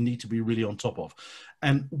information that you need to be really on top of.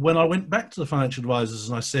 And when I went back to the financial advisors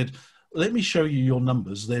and I said, let me show you your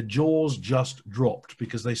numbers, their jaws just dropped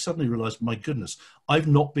because they suddenly realized, my goodness, I've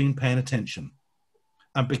not been paying attention.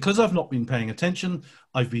 And because I've not been paying attention,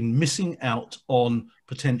 I've been missing out on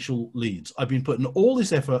potential leads. I've been putting all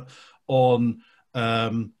this effort on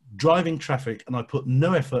driving traffic, and I put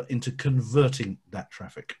no effort into converting that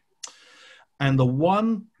traffic. And the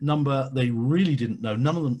one number they really didn't know,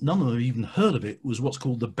 none of them even heard of it, was what's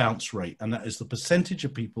called the bounce rate. And that is the percentage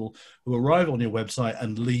of people who arrive on your website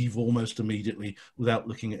and leave almost immediately without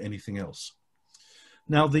looking at anything else.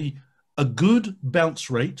 Now, a good bounce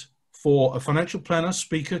rate for a financial planner,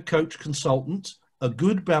 speaker, coach, consultant, a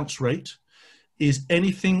good bounce rate is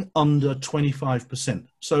anything under 25%.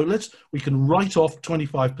 So we can write off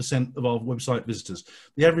 25% of our website visitors.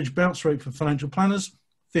 The average bounce rate for financial planners,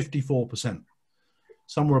 54%.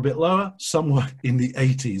 Some were a bit lower, some were in the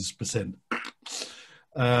 80s%.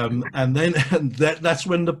 And that's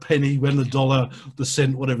when the penny, when the dollar, the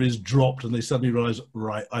cent, whatever it is, dropped, and they suddenly realized,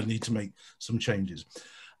 right, I need to make some changes.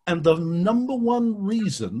 And the number one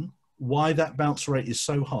reason why that bounce rate is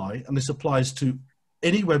so high, and this applies to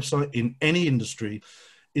any website in any industry,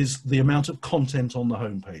 is the amount of content on the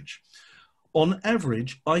homepage. On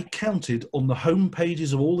average, I counted on the home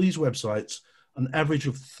pages of all these websites an average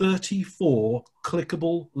of 34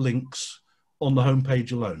 clickable links on the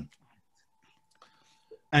homepage alone.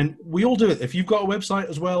 And we all do it. If you've got a website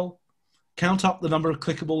as well, count up the number of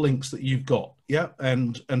clickable links that you've got, yeah,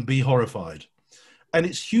 and be horrified. And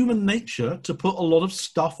it's human nature to put a lot of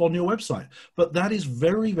stuff on your website. But that is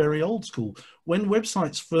very, very old school. When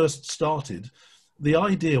websites first started, the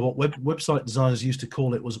idea, what website designers used to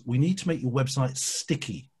call it, was we need to make your website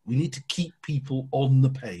sticky. We need to keep people on the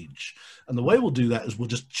page. And the way we'll do that is we'll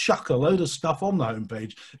just chuck a load of stuff on the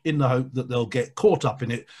homepage in the hope that they'll get caught up in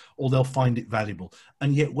it or they'll find it valuable.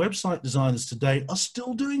 And yet website designers today are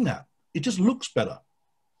still doing that. It just looks better.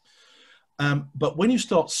 But when you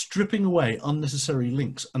start stripping away unnecessary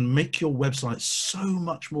links and make your website so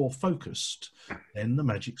much more focused, then the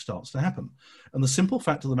magic starts to happen. And the simple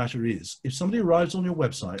fact of the matter is, if somebody arrives on your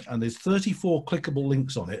website and there's 34 clickable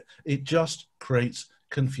links on it, it just creates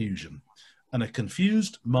confusion. And a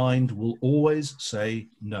confused mind will always say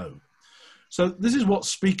no. So this is what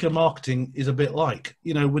speaker marketing is a bit like.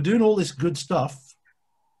 You know, we're doing all this good stuff.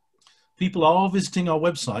 People are visiting our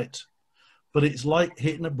website, but it's like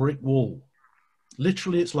hitting a brick wall.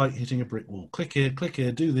 Literally, it's like hitting a brick wall. Click here,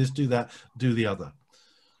 do this, do that, do the other.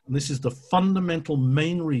 And this is the fundamental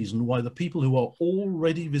main reason why the people who are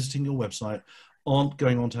already visiting your website aren't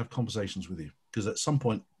going on to have conversations with you, because at some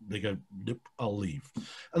point they go, nope, I'll leave.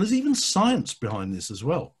 And there's even science behind this as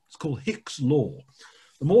well. It's called Hick's Law.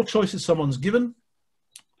 The more choices someone's given,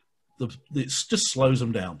 it just slows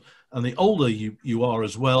them down. And the older you are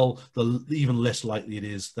as well, the even less likely it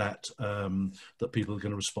is that that people are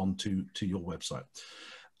going to respond to your website.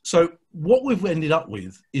 So what we've ended up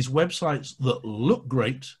with is websites that look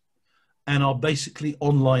great and are basically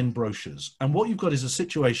online brochures. And what you've got is a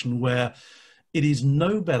situation where it is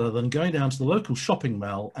no better than going down to the local shopping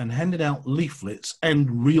mall and handing out leaflets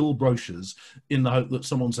and real brochures in the hope that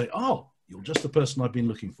someone will say, oh, you're just the person I've been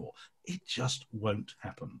looking for. It just won't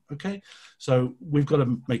happen, okay? So we've got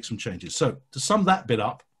to make some changes. So to sum that bit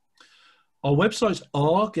up, our websites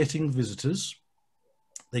are getting visitors.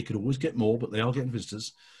 They could always get more, but they are getting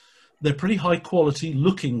visitors. They're pretty high quality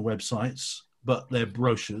looking websites, but they're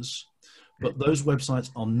brochures. But those websites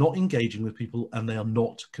are not engaging with people, and they are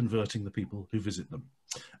not converting the people who visit them.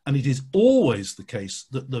 And it is always the case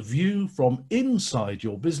that the view from inside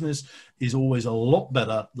your business is always a lot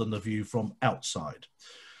better than the view from outside.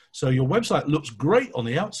 So your website looks great on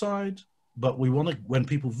the outside, but we want to, when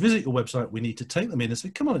people visit your website, we need to take them in and say,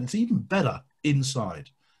 come on, it's even better inside.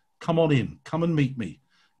 Come on in, come and meet me,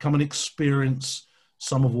 come and experience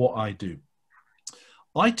some of what I do.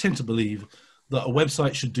 I tend to believe that a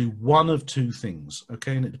website should do one of two things,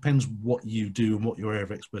 okay? And it depends what you do and what your area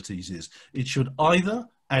of expertise is. It should either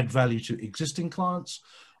add value to existing clients,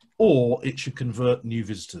 or it should convert new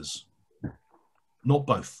visitors. Not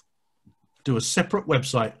both. Do a separate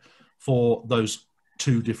website for those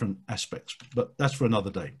two different aspects, but that's for another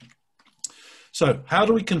day. So how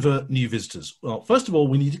do we convert new visitors? Well, first of all,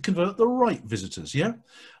 we need to convert the right visitors, yeah?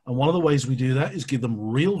 And one of the ways we do that is give them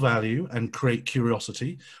real value and create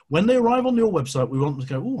curiosity. When they arrive on your website, we want them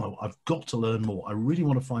to go, oh, I've got to learn more. I really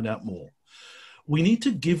want to find out more. We need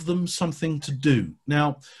to give them something to do.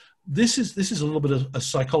 Now, this is a little bit of a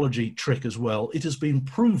psychology trick as well. It has been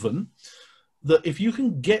proven that if you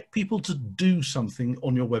can get people to do something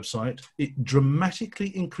on your website, it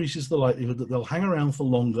dramatically increases the likelihood that they'll hang around for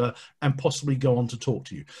longer and possibly go on to talk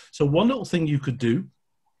to you. So one little thing you could do,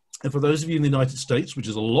 and for those of you in the United States, which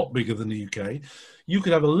is a lot bigger than the UK, you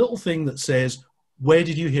could have a little thing that says, where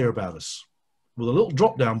did you hear about us? With a little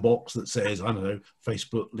drop-down box that says, I don't know,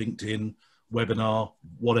 Facebook, LinkedIn, webinar,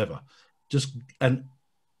 whatever. And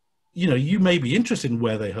you know, you may be interested in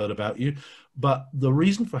where they heard about you, but the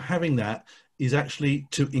reason for having that is actually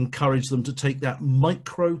to encourage them to take that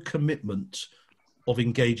micro commitment of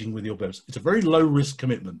engaging with your website. It's a very low risk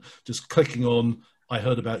commitment, just clicking on, I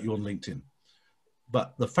heard about you on LinkedIn.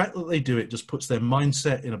 But the fact that they do it just puts their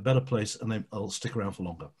mindset in a better place, and they'll stick around for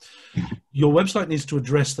longer. Your website needs to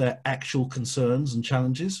address their actual concerns and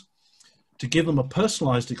challenges, to give them a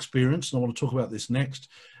personalized experience, and I want to talk about this next,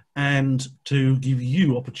 and to give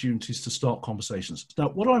you opportunities to start conversations. Now,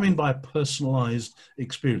 what do I mean by a personalized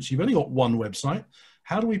experience? You've only got one website.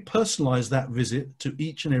 How do we personalize that visit to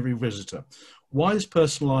each and every visitor? Why is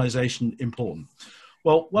personalization important?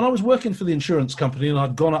 Well, when I was working for the insurance company and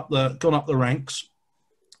I'd gone up the ranks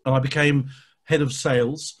and I became head of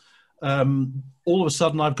sales, all of a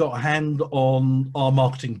sudden I've got a hand on our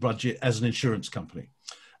marketing budget as an insurance company.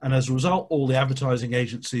 And as a result, all the advertising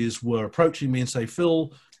agencies were approaching me and say,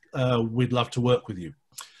 Phil, we'd love to work with you.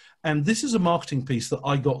 And this is a marketing piece that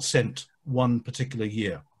I got sent one particular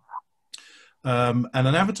year. And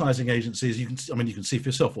an advertising agency, as you can see for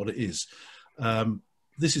yourself what it is.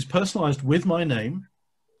 This is personalized with my name.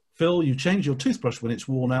 Phil, you change your toothbrush when it's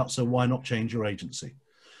worn out, so why not change your agency?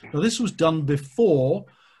 Now, this was done before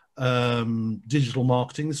digital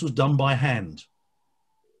marketing. This was done by hand.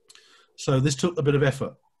 So this took a bit of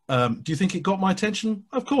effort. Do you think it got my attention?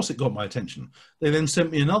 Of course it got my attention. They then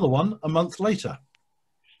sent me another one a month later.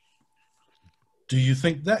 Do you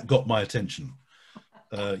think that got my attention?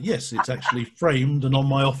 Yes, it's actually framed and on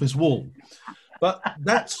my office wall. But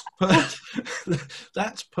that's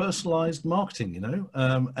personalized marketing, you know,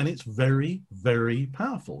 and it's very, very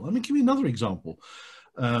powerful. Let me give you another example.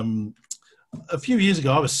 A few years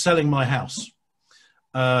ago, I was selling my house.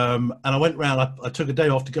 And I went around, I took a day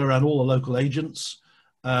off to go around all the local agents.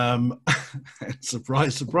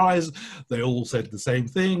 Surprise, surprise, they all said the same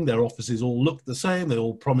thing. Their offices all looked the same. They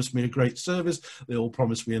all promised me a great service. They all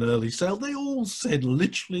promised me an early sale. They all said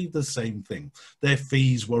literally the same thing. Their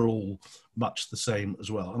fees were all much the same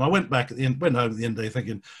as well. And I went back at the end, went home at the end of the day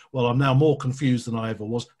thinking, well, I'm now more confused than I ever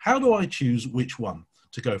was. How do I choose which one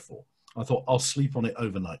to go for? I thought I'll sleep on it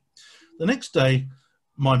overnight. The next day,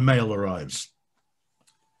 my mail arrives.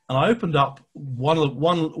 And I opened up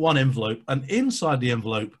one envelope, and inside the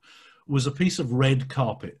envelope was a piece of red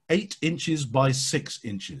carpet, 8 inches by 6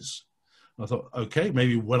 inches. I thought, okay,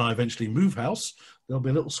 maybe when I eventually move house, there'll be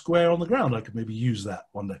a little square on the ground. I could maybe use that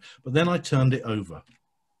one day. But then I turned it over.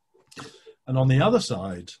 And on the other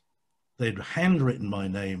side, they'd handwritten my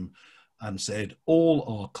name and said, all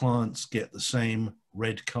our clients get the same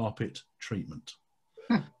red carpet treatment.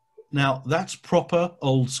 Now, that's proper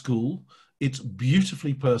old school. It's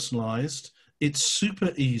beautifully personalized. It's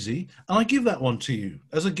super easy. And I give that one to you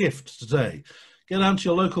as a gift today. Get down to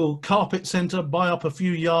your local carpet center, buy up a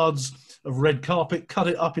few yards of red carpet, cut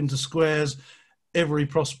it up into squares. Every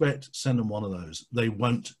prospect, send them one of those. They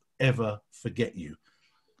won't ever forget you.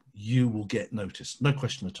 You will get noticed, no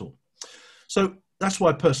question at all. So that's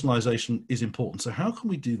why personalization is important. So how can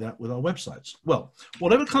we do that with our websites? Well,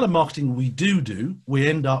 whatever kind of marketing we do, we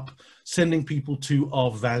end up sending people to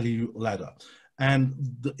our value ladder.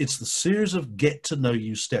 And it's the series of get to know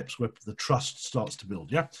you steps where the trust starts to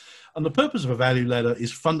build. Yeah. And the purpose of a value ladder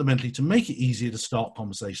is fundamentally to make it easier to start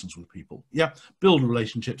conversations with people. Yeah. Build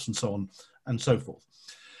relationships and so on and so forth.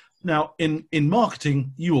 Now, in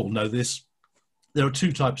marketing, you all know this. There are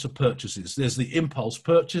two types of purchases. There's the impulse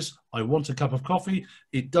purchase. I want a cup of coffee.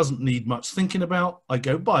 It doesn't need much thinking about. I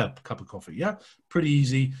go buy a cup of coffee. Yeah. Pretty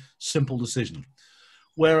easy, simple decision.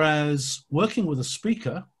 Whereas working with a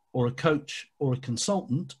speaker or a coach or a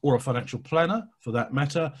consultant or a financial planner for that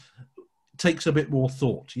matter takes a bit more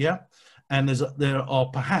thought. Yeah. And there are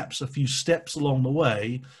perhaps a few steps along the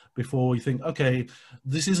way before we think, okay,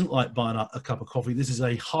 this isn't like buying a cup of coffee. This is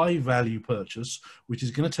a high value purchase, which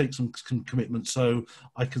is going to take some commitment. So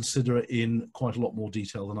I consider it in quite a lot more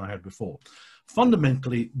detail than I had before.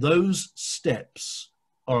 Fundamentally, those steps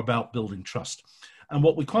are about building trust. And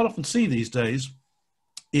what we quite often see these days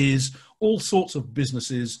is all sorts of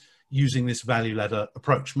businesses using this value ladder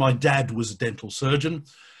approach. My dad was a dental surgeon,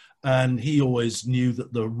 and he always knew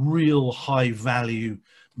that the real high value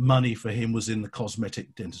money for him was in the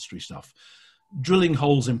cosmetic dentistry stuff. Drilling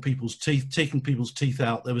holes in people's teeth, taking people's teeth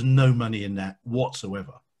out, there was no money in that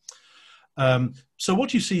whatsoever. So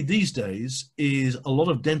what you see these days is a lot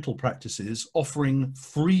of dental practices offering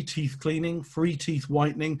free teeth cleaning, free teeth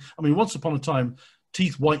whitening. I mean, once upon a time,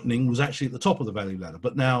 teeth whitening was actually at the top of the value ladder,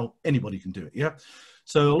 but now anybody can do it, yeah?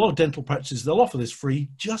 So a lot of dental practices, they'll offer this free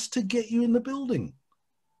just to get you in the building,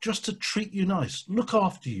 just to treat you nice, look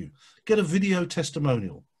after you, get a video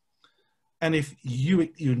testimonial. And if you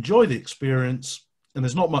enjoy the experience and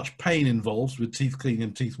there's not much pain involved with teeth cleaning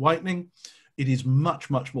and teeth whitening, it is much,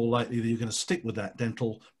 much more likely that you're going to stick with that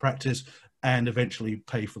dental practice and eventually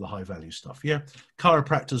pay for the high value stuff. Yeah,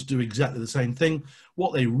 chiropractors do exactly the same thing.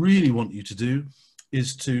 What they really want you to do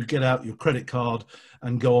is to get out your credit card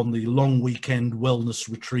and go on the long weekend wellness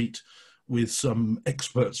retreat with some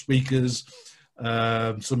expert speakers,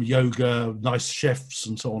 some yoga, nice chefs,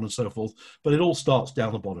 and so on and so forth. But it all starts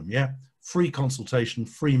down the bottom, yeah? Free consultation,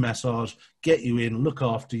 free massage, get you in, look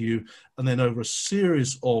after you, and then over a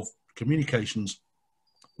series of communications,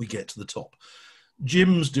 we get to the top.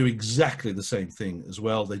 Gyms do exactly the same thing as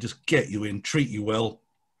well. They just get you in, treat you well.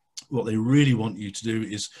 What they really want you to do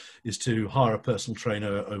is to hire a personal trainer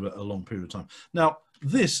over a long period of time. Now,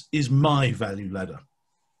 this is my value ladder.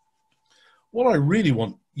 What I really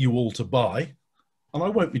want you all to buy, and I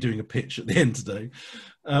won't be doing a pitch at the end today,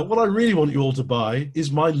 what I really want you all to buy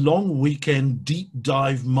is my long weekend deep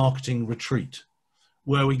dive marketing retreat,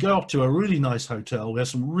 where we go up to a really nice hotel, we have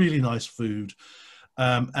some really nice food,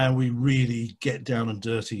 and we really get down and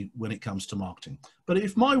dirty when it comes to marketing. But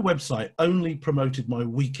if my website only promoted my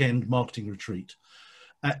weekend marketing retreat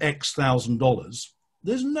at X $1,000,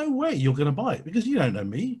 there's no way you're going to buy it, because you don't know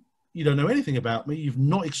me. You don't know anything about me. You've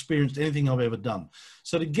not experienced anything I've ever done.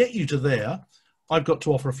 So to get you to there, I've got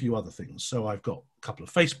to offer a few other things. So I've got a couple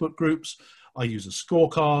of Facebook groups. I use a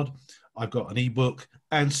scorecard. I've got an ebook,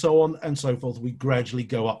 and so on and so forth. We gradually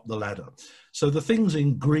go up the ladder. So the things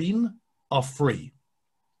in green are free.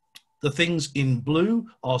 The things in blue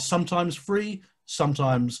are sometimes free.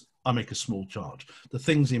 Sometimes I make a small charge. The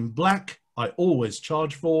things in black, I always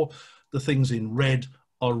charge for. The things in red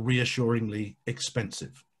are reassuringly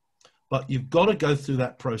expensive. But you've got to go through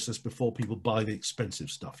that process before people buy the expensive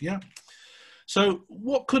stuff, yeah? So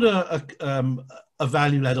what could a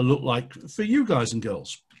value ladder look like for you guys and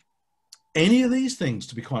girls? Any of these things,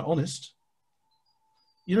 to be quite honest.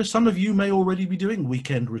 You know, some of you may already be doing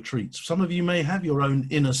weekend retreats. Some of you may have your own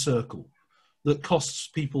inner circle that costs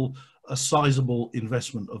people a sizable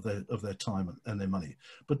investment of their time and their money.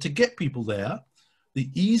 But to get people there, the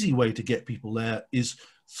easy way to get people there is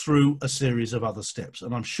through a series of other steps.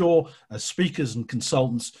 And I'm sure as speakers and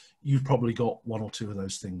consultants, you've probably got one or two of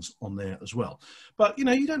those things on there as well. But, you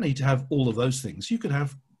know, you don't need to have all of those things. You could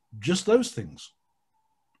have just those things.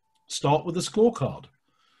 Start with a scorecard.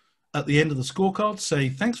 at the end of the scorecard, say,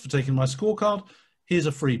 thanks for taking my scorecard. Here's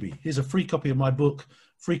a freebie. Here's a free copy of my book,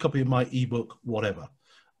 free copy of my ebook, whatever.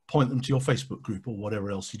 Point them to your Facebook group or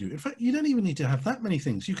whatever else you do. In fact, you don't even need to have that many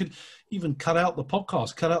things. You could even cut out the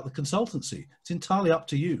podcast, cut out the consultancy. It's entirely up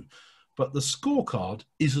to you. But the scorecard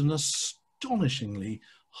is an astonishingly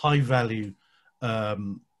high value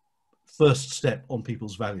first step on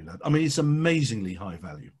people's value ladder. I mean, it's amazingly high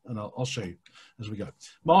value. And I'll show you as we go.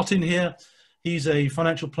 Martin here, he's a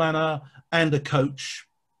financial planner and a coach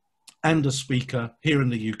and a speaker here in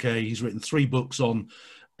the UK. He's written 3 books on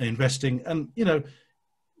investing. And, you know,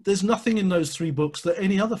 there's nothing in those 3 books that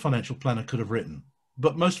any other financial planner could have written.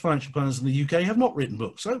 But most financial planners in the UK have not written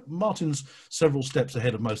books. So Martin's several steps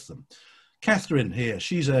ahead of most of them. Catherine here,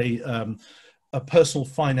 she's a personal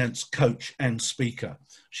finance coach and speaker.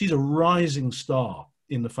 She's a rising star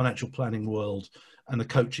in the financial planning world and the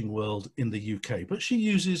coaching world in the UK. But she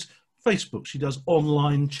uses Facebook. She does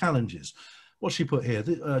online challenges. What's she put here?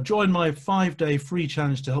 Join my 5-day free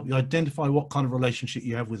challenge to help you identify what kind of relationship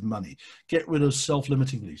you have with money. Get rid of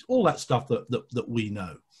self-limiting beliefs. All that stuff that we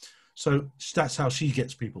know. So that's how she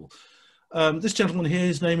gets people. This gentleman here,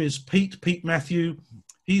 his name is Pete Matthew.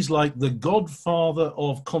 He's like the godfather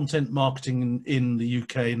of content marketing in the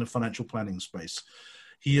UK in the financial planning space.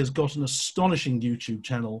 He has got an astonishing YouTube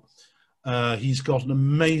channel. He's got an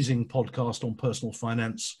amazing podcast on personal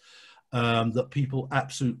finance that people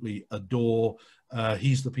absolutely adore.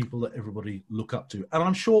 He's the people that everybody look up to. And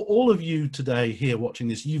I'm sure all of you today here watching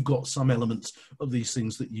this, you've got some elements of these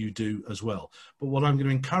things that you do as well. But what I'm going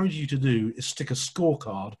to encourage you to do is stick a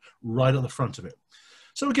scorecard right at the front of it.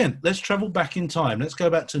 So again, let's travel back in time. Let's go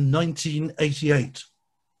back to 1988.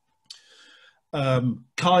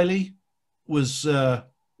 Kylie was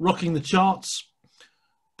rocking the charts.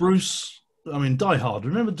 Bruce, I mean, Die Hard.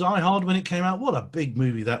 Remember Die Hard when it came out? What a big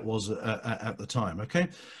movie that was at the time, okay?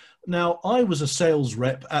 Now, I was a sales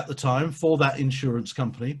rep at the time for that insurance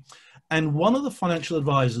company. And one of the financial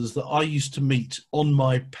advisors that I used to meet on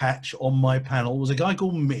my patch, on my panel, was a guy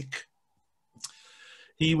called Mick.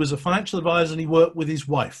 He was a financial advisor and he worked with his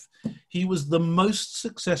wife. He was the most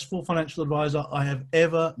successful financial advisor I have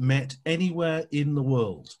ever met anywhere in the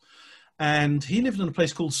world. And he lived in a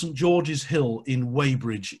place called St. George's Hill in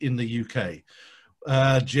Weybridge in the UK.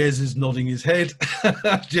 Jez is nodding his head.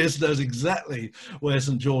 Jez knows exactly where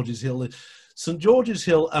St. George's Hill is. St. George's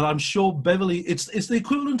Hill, and I'm sure Beverly, it's the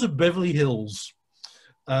equivalent of Beverly Hills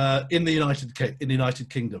in the United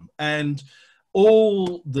Kingdom. And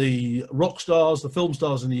all the rock stars, the film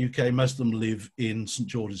stars in the UK, most of them live in St.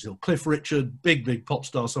 George's Hill. Cliff Richard, big pop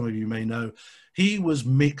star, some of you may know. He was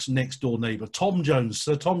Mick's next door neighbor. Tom Jones,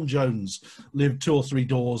 Sir Tom Jones, lived 2 or 3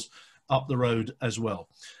 doors up the road as well.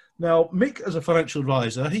 Now, Mick, as a financial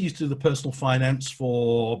advisor, he used to do the personal finance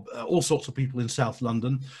for all sorts of people in South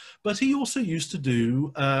London, but he also used to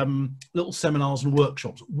do little seminars and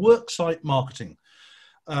workshops, worksite marketing.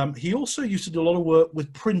 He also used to do a lot of work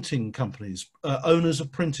with printing companies, owners of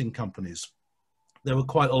printing companies. There were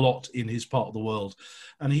quite a lot in his part of the world.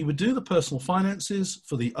 And he would do the personal finances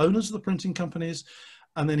for the owners of the printing companies.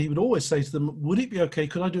 And then he would always say to them, would it be okay,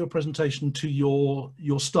 could I do a presentation to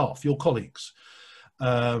your staff, your colleagues,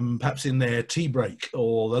 perhaps in their tea break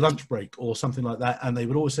or their lunch break or something like that? And they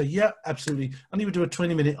would always say, yeah, absolutely. And he would do a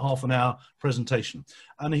 20-minute, half an hour presentation.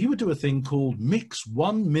 And he would do a thing called Mick's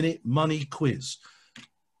 1-minute money quiz.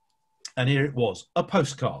 And here it was, a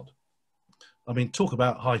postcard. I mean, talk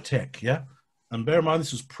about high tech, yeah? And bear in mind,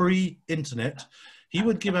 this was pre-internet. He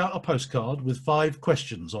would give out a postcard with 5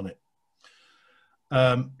 questions on it.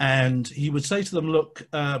 And he would say to them, look,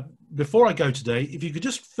 before I go today, if you could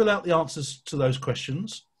just fill out the answers to those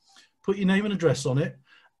questions, put your name and address on it.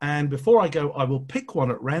 And before I go, I will pick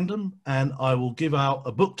one at random and I will give out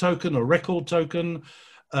a book token, a record token,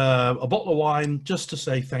 a bottle of wine, just to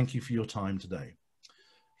say thank you for your time today.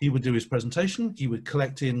 He would do his presentation. He would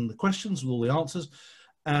collect in the questions with all the answers.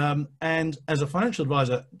 And as a financial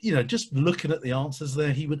advisor, you know, just looking at the answers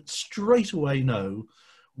there, he would straight away know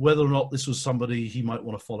whether or not this was somebody he might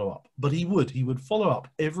want to follow up. But he would follow up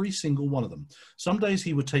every single one of them. Some days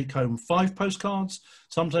he would take home 5 postcards.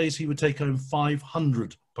 Some days he would take home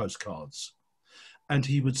 500 postcards. And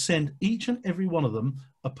he would send each and every one of them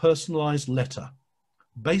a personalized letter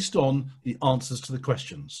based on the answers to the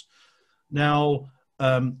questions. Now,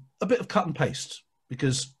 a bit of cut and paste,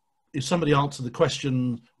 because if somebody answered the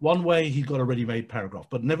question one way, he got a ready-made paragraph.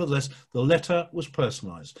 But nevertheless, the letter was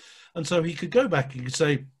personalized. And so he could go back, he could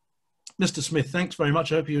say, Mr. Smith, thanks very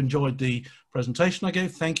much. I hope you enjoyed the presentation I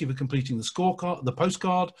gave. Thank you for completing the scorecard, the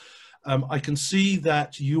postcard. I can see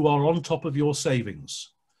that you are on top of your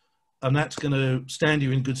savings. and that's going to stand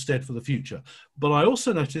you in good stead for the future. But I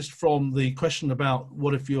also noticed from the question about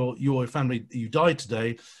what if your family, you died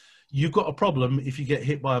today, you've got a problem if you get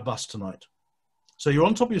hit by a bus tonight. So you're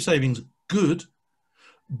on top of your savings, good,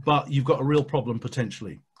 but you've got a real problem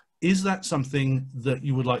potentially. Is that something that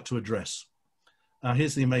you would like to address? Now,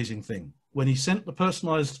 here's the amazing thing. When he sent the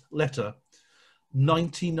personalized letter,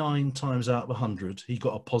 99 times out of 100, he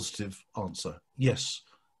got a positive answer. Yes,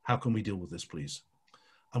 how can we deal with this, please?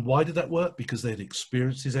 And why did that work? Because they'd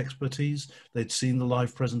experienced his expertise, they'd seen the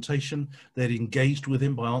live presentation, they'd engaged with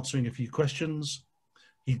him by answering a few questions.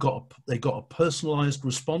 They got a personalized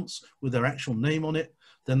response with their actual name on it.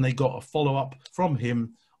 Then they got a follow-up from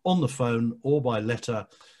him on the phone or by letter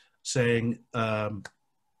saying,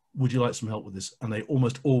 would you like some help with this? And they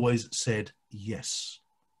almost always said yes.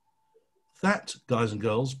 That, guys and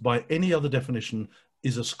girls, by any other definition,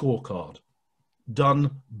 is a scorecard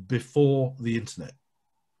done before the internet.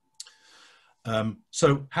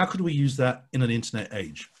 So how could we use that in an internet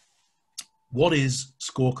age? What is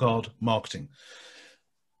scorecard marketing?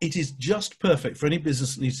 It is just perfect for any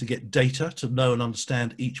business that needs to get data to know and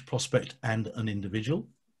understand each prospect and an individual.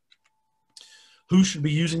 Who should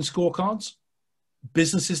be using scorecards?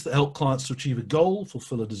 Businesses that help clients to achieve a goal,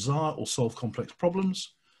 fulfill a desire, or solve complex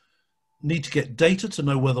problems. Need to get data to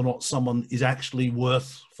know whether or not someone is actually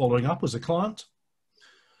worth following up as a client.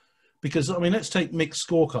 Because, I mean, let's take Mick's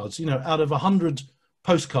scorecards. You know, out of 100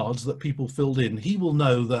 postcards that people filled in, he will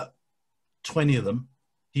know that 20 of them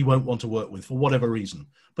he won't want to work with for whatever reason.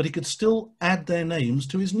 But he could still add their names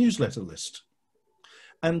to his newsletter list.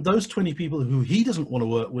 And those 20 people who he doesn't want to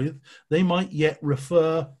work with, they might yet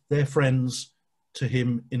refer their friends to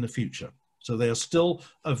him in the future. So they are still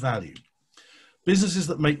of value. Businesses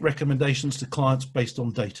that make recommendations to clients based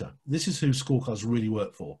on data. This is who scorecards really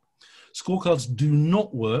work for. Scorecards do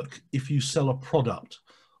not work if you sell a product,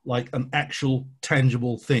 like an actual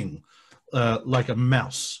tangible thing, like a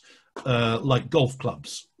mouse, like golf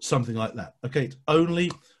clubs, something like that. Okay, it's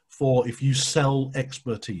only for if you sell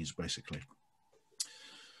expertise, basically.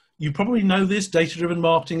 You probably know this, data-driven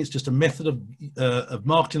marketing is just a method of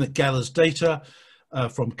marketing that gathers data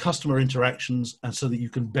from customer interactions, and so that you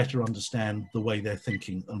can better understand the way they're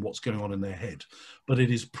thinking and what's going on in their head. But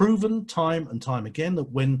it is proven time and time again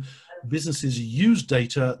that when businesses use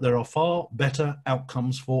data, there are far better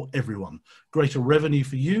outcomes for everyone. Greater revenue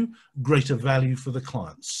for you, greater value for the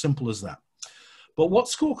clients. Simple as that. But what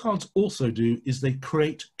scorecards also do is they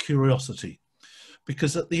create curiosity.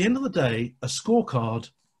 Because at the end of the day, a scorecard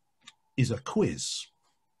is a quiz.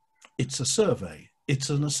 It's a survey. It's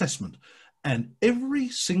an assessment. And every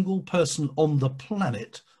single person on the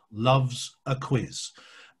planet loves a quiz.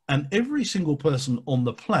 And every single person on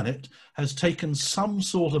the planet has taken some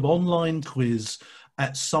sort of online quiz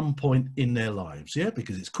at some point in their lives, yeah?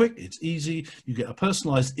 Because it's quick, it's easy, you get a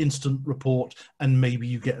personalized instant report, and maybe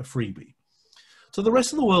you get a freebie. So the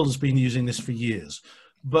rest of the world has been using this for years,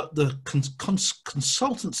 but the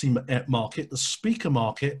consultancy market, the speaker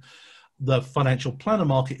market, the financial planner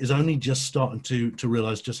market is only just starting to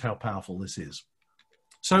realize just how powerful this is.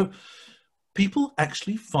 So people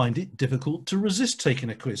actually find it difficult to resist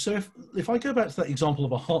taking a quiz. So if I go back to that example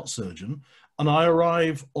of a heart surgeon and I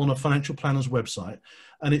arrive on a financial planner's website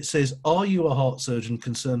and it says, are you a heart surgeon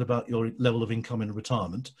concerned about your level of income in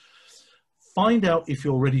retirement? Find out if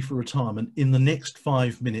you're ready for retirement in the next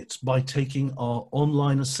 5 minutes by taking our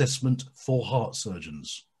online assessment for heart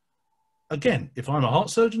surgeons. Again, if I'm a heart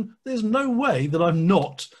surgeon, there's no way that I'm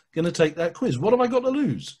not going to take that quiz. What have I got to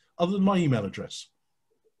lose other than my email address?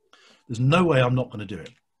 There's no way I'm not going to do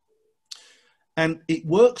it. And it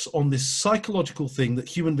works on this psychological thing that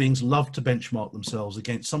human beings love to benchmark themselves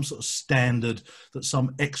against some sort of standard that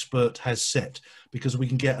some expert has set, because we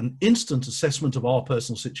can get an instant assessment of our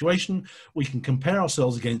personal situation. We can compare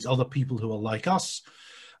ourselves against other people who are like us.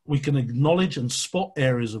 We can acknowledge and spot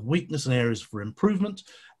areas of weakness and areas for improvement.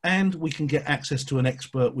 And we can get access to an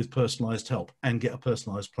expert with personalized help and get a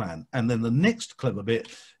personalized plan. And then the next clever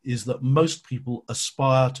bit is that most people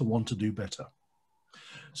aspire to want to do better.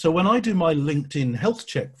 So when I do my LinkedIn health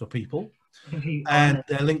check for people, and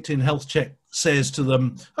their LinkedIn health check says to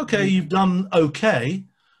them, okay, you've done okay,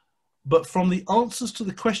 but from the answers to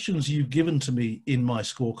the questions you've given to me in my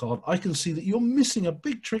scorecard, I can see that you're missing a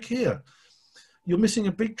big trick here. You're missing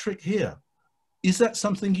a big trick here. Is that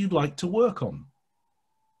something you'd like to work on?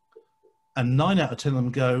 And 9 out of 10 of them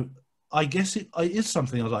go, I guess it is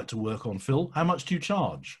something I'd like to work on, Phil. How much do you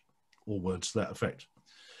charge? Or words to that effect.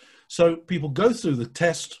 So people go through the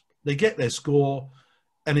test, they get their score,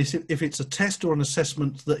 and if it's a test or an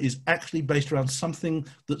assessment that is actually based around something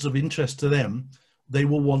that's of interest to them, they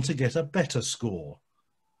will want to get a better score.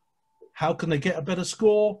 How can they get a better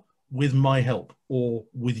score? With my help or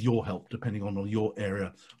with your help, depending on your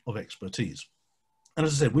area of expertise. And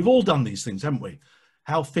as I said, we've all done these things, haven't we?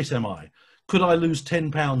 How fit am I? Could I lose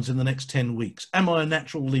 10 pounds in the next 10 weeks? Am I a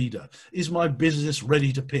natural leader? Is my business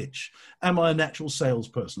ready to pitch? Am I a natural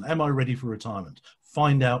salesperson? Am I ready for retirement?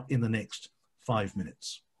 Find out in the next 5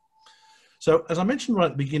 minutes. So as I mentioned right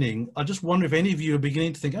at the beginning, I just wonder if any of you are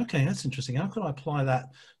beginning to think, okay, that's interesting. How can I apply that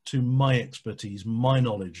to my expertise, my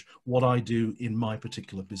knowledge, what I do in my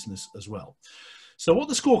particular business as well? So what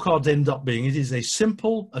the scorecards end up being, it is a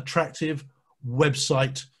simple, attractive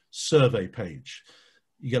website survey page.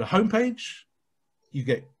 You get a home page, you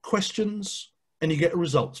get questions, and you get a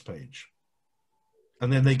results page.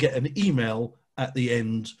 And then they get an email at the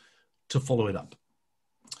end to follow it up.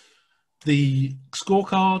 The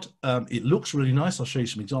scorecard, it looks really nice. I'll show you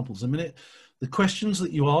some examples in a minute. The questions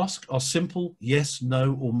that you ask are simple, yes,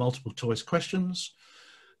 no, or multiple choice questions.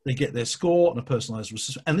 They get their score and a personalized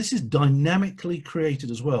response. And this is dynamically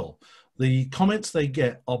created as well. The comments they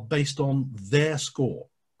get are based on their score.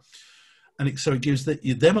 And so it gives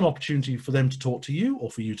them an opportunity for them to talk to you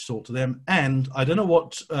or for you to talk to them. And I don't know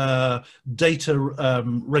what data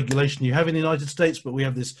regulation you have in the United States, but we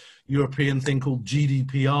have this European thing called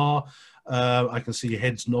GDPR. I can see your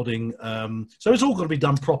heads nodding. So it's all got to be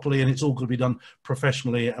done properly and it's all got to be done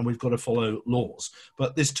professionally and we've got to follow laws.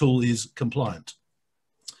 But this tool is compliant.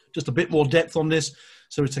 Just a bit more depth on this.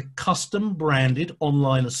 So it's a custom branded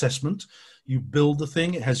online assessment. You build the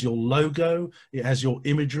thing, it has your logo, it has your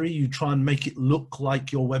imagery, you try and make it look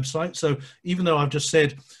like your website. So even though I've just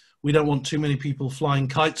said we don't want too many people flying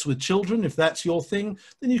kites with children, if that's your thing,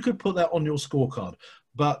 then you could put that on your scorecard.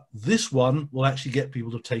 But this one will actually get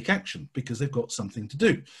people to take action because they've got something to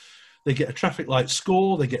do. They get a traffic light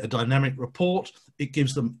score, they get a dynamic report, it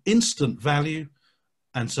gives them instant value.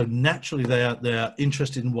 And so naturally they're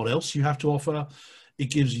interested in what else you have to offer. It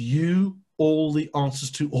gives you all the answers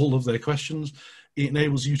to all of their questions. It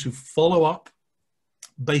enables you to follow up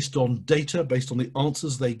based on data, based on the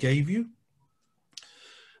answers they gave you.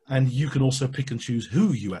 And you can also pick and choose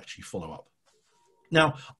who you actually follow up.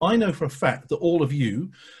 Now, I know for a fact that all of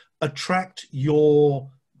you attract your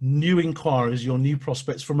new inquiries, your new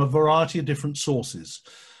prospects from a variety of different sources.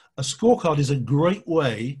 A scorecard is a great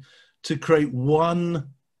way to create one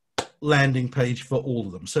landing page for all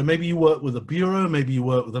of them. So maybe you work with a bureau, maybe you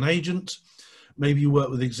work with an agent, maybe you work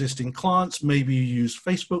with existing clients, maybe you use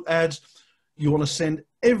Facebook ads. You want to send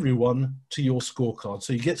everyone to your scorecard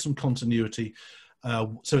so you get some continuity.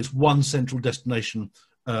 So it's one central destination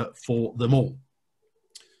for them all.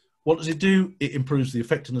 What does it do? It improves the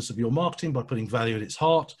effectiveness of your marketing by putting value at its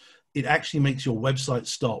heart. It actually makes your website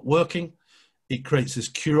start working. It creates this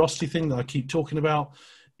curiosity thing that I keep talking about.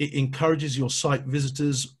 It encourages your site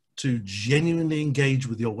visitors to genuinely engage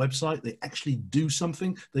with your website. They actually do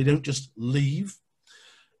something. They don't just leave.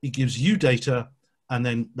 It gives you data, and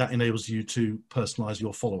then that enables you to personalize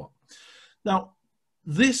your follow-up. Now,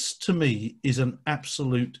 this to me is an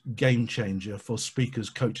absolute game changer for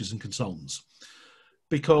speakers, coaches, and consultants,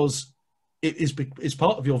 because it's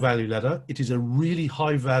part of your value ladder. It is a really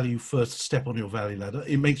high value first step on your value ladder.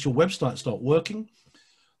 It makes your website start working.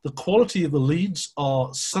 The quality of the leads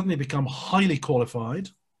are suddenly become highly qualified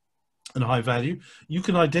and high value. You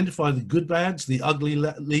can identify the good bads, the ugly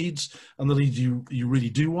leads, and the leads you really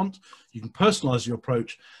do want. You can personalize your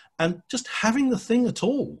approach, and just having the thing at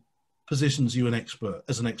all positions you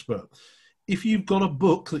as an expert. If you've got a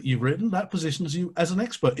book that you've written, that positions you as an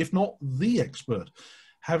expert, if not the expert.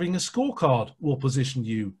 Having a scorecard will position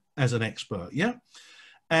you as an expert, yeah?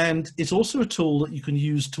 And it's also a tool that you can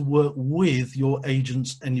use to work with your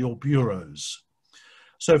agents and your bureaus.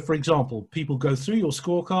 So for example, people go through your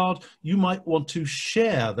scorecard, you might want to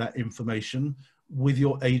share that information with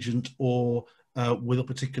your agent or with a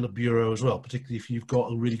particular bureau as well, particularly if you've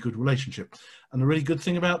got a really good relationship. And the really good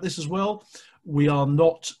thing about this as well, we are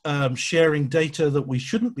not sharing data that we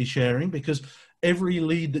shouldn't be sharing, because every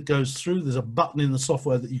lead that goes through, there's a button in the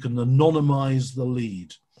software that you can anonymize the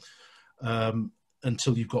lead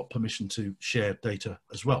until you've got permission to share data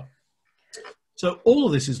as well. So all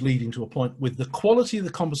of this is leading to a point with the quality of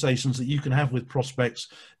the conversations that you can have with prospects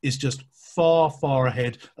is just far, far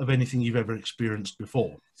ahead of anything you've ever experienced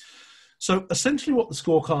before. So essentially what the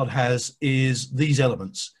scorecard has is these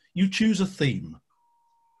elements. You choose a theme.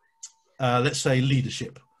 Let's say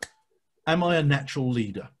leadership. Am I a natural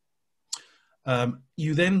leader?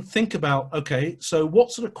 You then think about, okay, so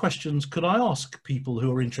what sort of questions could I ask people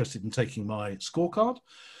who are interested in taking my scorecard?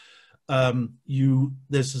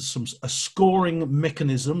 There's a scoring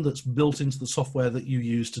mechanism that's built into the software that you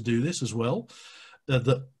use to do this as well,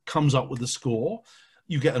 that comes up with the score.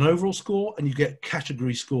 You get an overall score and you get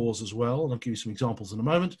category scores as well. And I'll give you some examples in a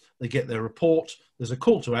moment. They get their report, there's a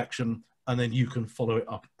call to action, and then you can follow it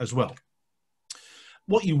up as well.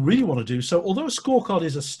 What you really want to do, so although a scorecard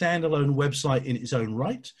is a standalone website in its own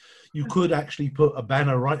right, you could actually put a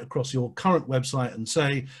banner right across your current website and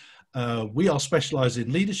say, we are specialized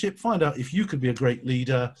in leadership. Find out if you could be a great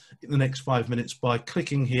leader in the next 5 minutes by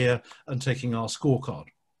clicking here and taking our scorecard.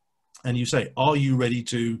 And you say, are you ready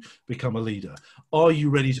to become a leader? Are you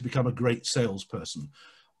ready to become a great salesperson?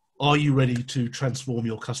 Are you ready to transform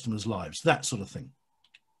your customers' lives? That sort of thing.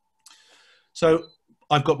 So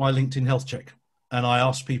I've got my LinkedIn health check, and I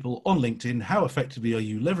ask people on LinkedIn, how effectively are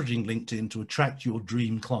you leveraging LinkedIn to attract your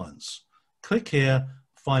dream clients? Click here,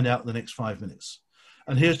 find out in the next 5 minutes.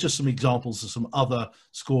 And here's just some examples of some other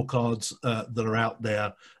scorecards that are out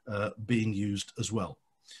there being used as well.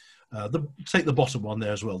 Take the bottom one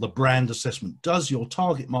there as well, the brand assessment. Does your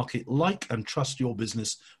target market like and trust your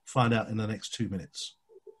business? Find out in the next 2 minutes.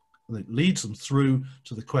 And it leads them through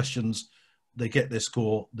to the questions. They get their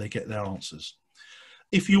score, they get their answers.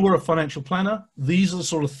 If you were a financial planner, these are the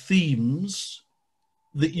sort of themes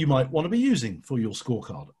that you might want to be using for your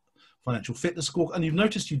scorecard. Financial fitness score, and you've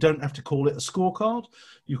noticed you don't have to call it a scorecard.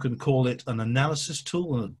 You can call it an analysis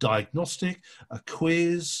tool, a diagnostic, a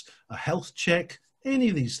quiz, a health check, any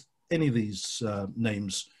of these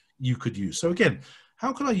names you could use. So again,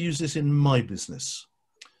 how can I use this in my business?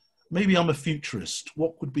 Maybe I'm a futurist.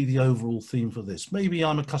 What would be the overall theme for this? Maybe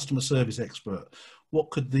I'm a customer service expert.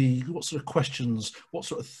 What sort of questions, what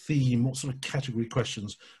sort of theme, what sort of category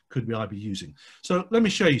questions could I be using? So let me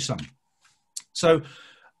show you some. So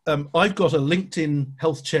I've got a LinkedIn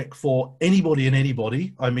health check for anybody and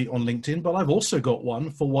anybody I meet on LinkedIn, but I've also got one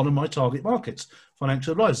for one of my target markets,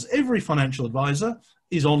 financial advisors. Every financial advisor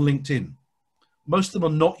is on LinkedIn. Most of them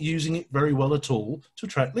are not using it very well at all to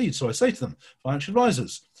attract leads. So I say to them, financial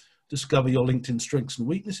advisors, discover your LinkedIn strengths and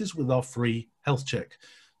weaknesses with our free health check.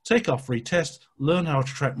 Take our free test, learn how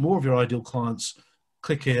to attract more of your ideal clients.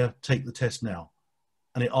 Click here, take the test now.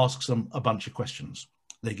 And it asks them a bunch of questions.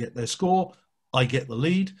 They get their score, I get the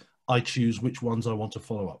lead, I choose which ones I want to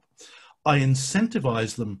follow up. I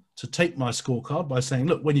incentivize them to take my scorecard by saying,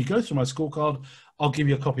 look, when you go through my scorecard, I'll give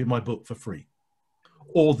you a copy of my book for free.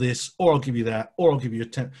 Or this, or I'll give you that, or I'll give you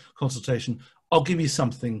a consultation. I'll give you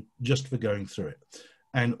something just for going through it.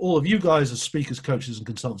 And all of you guys as speakers, coaches, and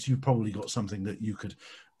consultants, you've probably got something that you could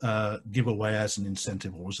give away as an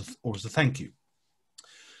incentive or as a thank you.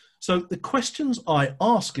 So the questions I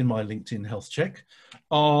ask in my LinkedIn health check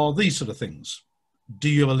are these sort of things. Do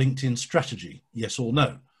you have a LinkedIn strategy? Yes or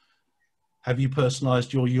no? Have you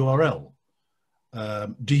personalized your URL?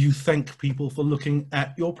 Do you thank people for looking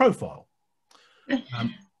at your profile?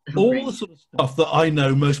 All the sort of stuff that I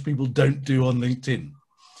know most people don't do on LinkedIn.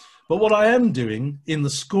 But what I am doing in the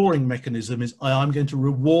scoring mechanism is I'm going to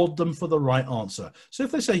reward them for the right answer. So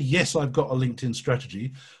if they say, yes, I've got a LinkedIn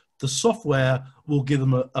strategy, the software will give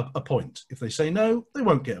them a point. If they say no, they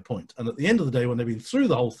won't get a point. And at the end of the day, when they've been through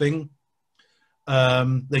the whole thing,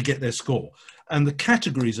 they get their score. And the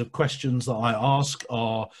categories of questions that I ask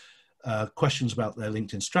are questions about their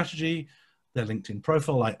LinkedIn strategy, their LinkedIn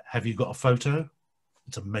profile, like, have you got a photo?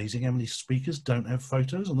 It's amazing how many speakers don't have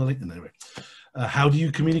photos on the LinkedIn. Anyway, how do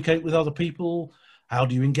you communicate with other people? How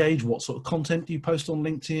do you engage? What sort of content do you post on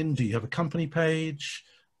LinkedIn? Do you have a company page?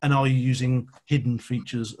 And are you using hidden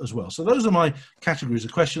features as well? So those are my categories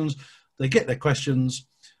of questions. They get their questions,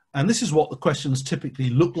 and this is what the questions typically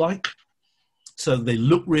look like. So they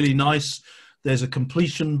look really nice. There's a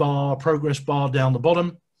completion bar, progress bar down the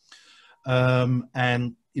bottom,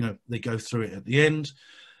 and they go through it at the end.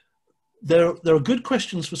 There are good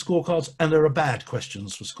questions for scorecards, and there are bad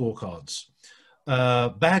questions for scorecards.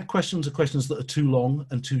 Bad questions are questions that are too long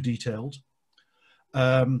and too detailed.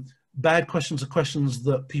 Bad questions are questions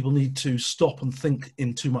that people need to stop and think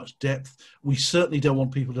in too much depth. We certainly don't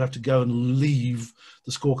want people to have to go and leave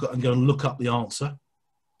the scorecard and go and look up the answer.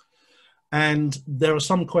 And there are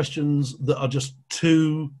some questions that are just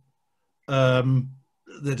too,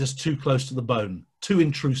 they're just too close to the bone, too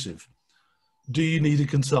intrusive. Do you need a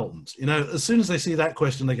consultant? As soon as they see that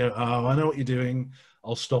question, they go, oh, I know what you're doing.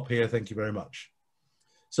 I'll stop here. Thank you very much.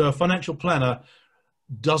 So a financial planner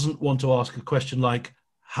doesn't want to ask a question like,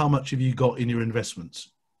 how much have you got in your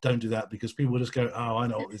investments? Don't do that, because people will just go, oh, I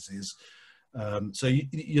know what this is. So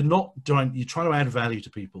you're trying to add value to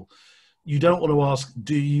people. You don't want to ask,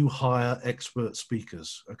 do you hire expert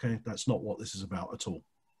speakers? Okay, that's not what this is about at all.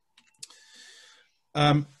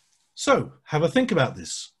 So have a think about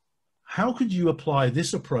this. How could you apply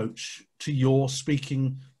this approach to your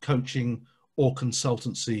speaking, coaching, or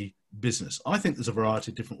consultancy business? I think there's a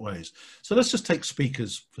variety of different ways. So let's just take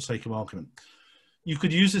speakers for sake of argument. You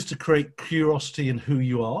could use this to create curiosity in who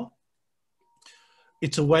you are.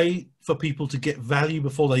 It's a way for people to get value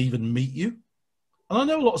before they even meet you. And I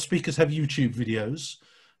know a lot of speakers have YouTube videos,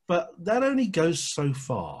 but that only goes so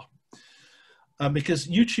far. Because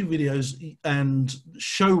YouTube videos and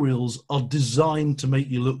show reels are designed to make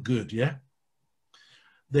you look good, yeah?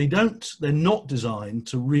 They're not designed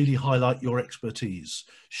to really highlight your expertise.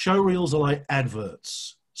 Show reels are like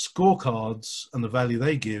adverts. Scorecards and the value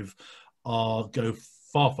they give go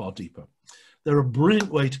far, far deeper. They're a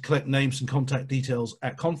brilliant way to collect names and contact details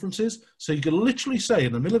at conferences. So you can literally say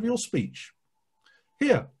in the middle of your speech,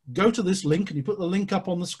 here, go to this link, and you put the link up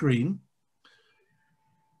on the screen.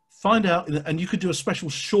 Find out, and you could do a special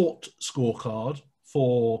short scorecard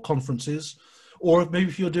for conferences, or maybe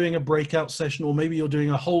if you're doing a breakout session, or maybe you're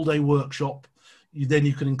doing a whole day workshop, then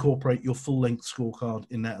you can incorporate your full length scorecard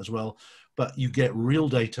in that as well. But you get real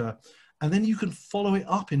data, and then you can follow it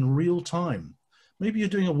up in real time. Maybe you're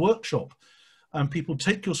doing a workshop and people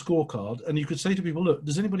take your scorecard, and you could say to people, look,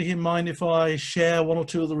 does anybody here mind if I share one or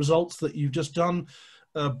two of the results that you've just done?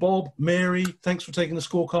 Bob, Mary, thanks for taking the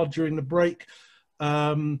scorecard during the break.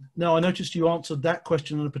 Now, I noticed you answered that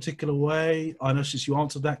question in a particular way. I noticed you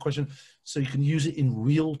answered that question. So you can use it in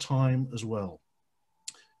real time as well.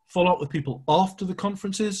 Follow up with people after the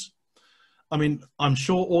conferences. I mean, I'm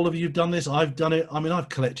sure all of you have done this. I've done it. I mean, I've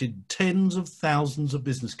collected tens of thousands of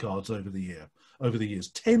business cards over the years,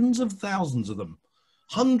 tens of thousands of them,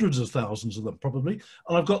 hundreds of thousands of them probably.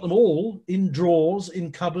 And I've got them all in drawers,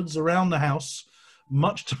 in cupboards around the house,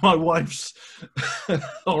 much to my wife's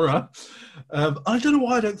horror. I don't know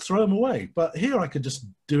why I don't throw them away, but here I could just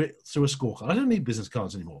do it through a scorecard. I don't need business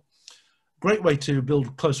cards anymore. Great way to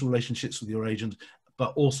build closer relationships with your agent,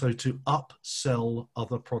 but also to upsell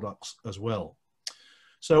other products as well.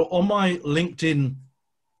 So on my LinkedIn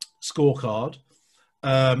scorecard,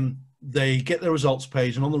 they get their results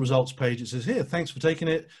page, and on the results page it says, here, thanks for taking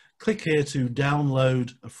it. Click here to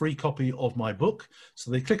download a free copy of my book. So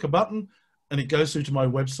they click a button and it goes through to my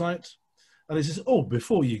website, and it says, oh,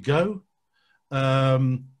 before you go,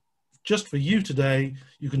 just for you today,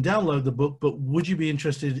 you can download the book, but would you be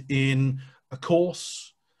interested in a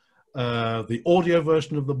course, the audio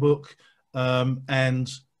version of the book,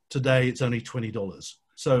 and today it's only $20.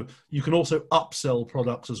 So you can also upsell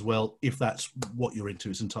products as well if that's what you're into.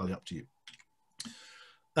 It's entirely up to you.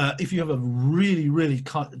 If you have a really, really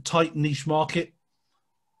tight niche market,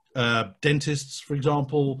 dentists, for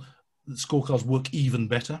example, the scorecards work even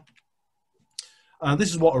better. This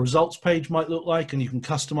is what a results page might look like, and you can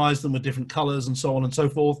customize them with different colors and so on and so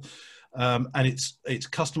forth. And it's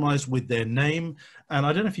customized with their name. And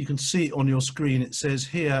I don't know if you can see it on your screen. It says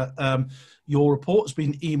here, your report has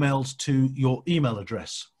been emailed to your email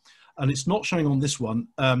address. And it's not showing on this one,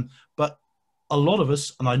 but a lot of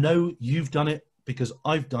us, and I know you've done it because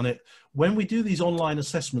I've done it, when we do these online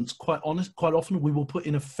assessments, quite often we will put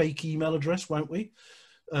in a fake email address, won't we?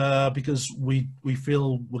 Because we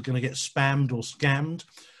feel we're going to get spammed or scammed.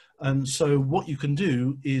 And so what you can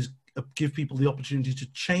do is give people the opportunity to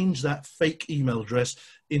change that fake email address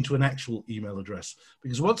into an actual email address.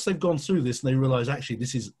 Because once they've gone through this and they realize, actually,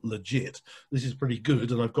 this is legit, this is pretty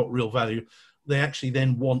good, and I've got real value, they actually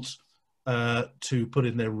then want to put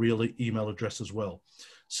in their real email address as well.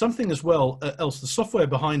 Something as well else, the software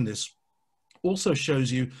behind this also shows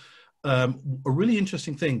you a really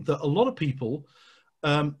interesting thing, that a lot of people,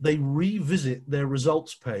 they revisit their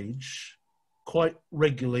results page quite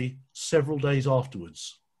regularly several days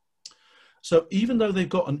afterwards. So even though they've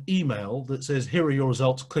got an email that says, here are your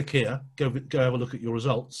results, click here, go have a look at your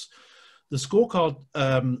results, the scorecard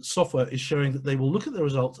software is showing that they will look at the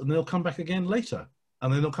results and they'll come back again later,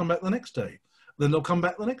 and then they'll come back the next day, then they'll come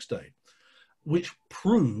back the next day, which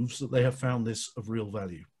proves that they have found this of real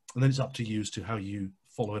value. And then it's up to you as to how you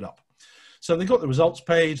follow it up. So they've got the results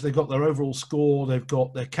page, they've got their overall score, they've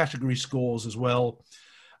got their category scores as well.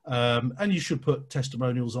 And you should put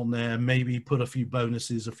testimonials on there, maybe put a few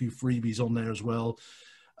bonuses, a few freebies on there as well.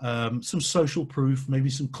 Some social proof, maybe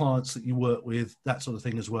some clients that you work with, that sort of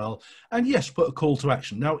thing as well. And yes, put a call to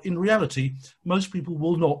action. Now, in reality, most people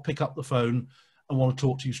will not pick up the phone and want to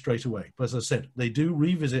talk to you straight away. But as I said, they do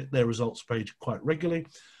revisit their results page quite regularly,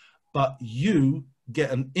 but you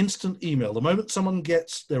get an instant email. The moment someone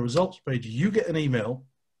gets their results page, you get an email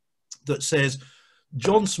that says,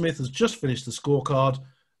 John Smith has just finished the scorecard.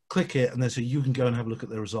 Click it, and then so you can go and have a look at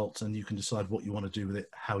their results, and you can decide what you want to do with it,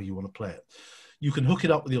 how you want to play it. You can hook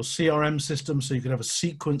it up with your CRM system, so you can have a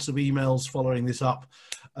sequence of emails following this up.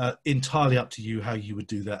 Entirely up to you how you would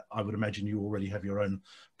do that. I would imagine you already have your own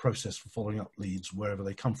process for following up leads wherever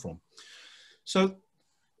they come from. So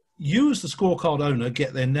you as the scorecard owner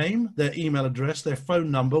get their name, their email address, their phone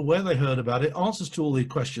number, where they heard about it, answers to all the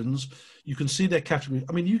questions. You can see their category.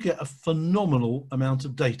 I mean, you get a phenomenal amount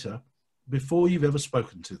of data before you've ever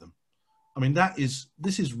spoken to them. I mean,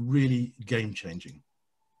 this is really game changing.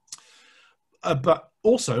 But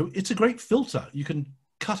also, it's a great filter. You can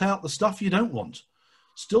cut out the stuff you don't want,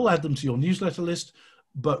 still add them to your newsletter list,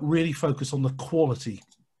 but really focus on the quality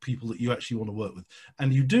people that you actually want to work with.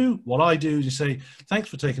 And you do what I do is you say, thanks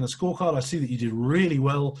for taking a scorecard. I see that you did really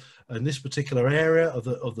well in this particular area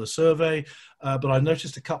of the survey, but I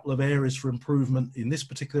noticed a couple of areas for improvement in this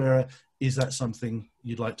particular area. Is that something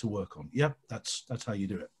you'd like to work on? Yep, that's how you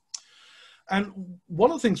do it. And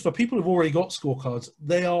one of the things for people who've already got scorecards,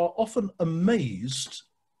 they are often amazed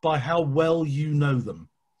by how well you know them.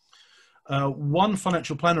 One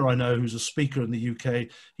financial planner I know who's a speaker in the UK,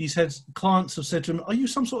 he said clients have said to him, are you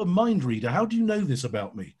some sort of mind reader? How do you know this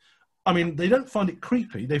about me? I mean, they don't find it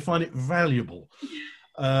creepy, they find it valuable,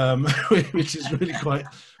 which is really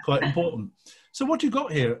quite important. So what you've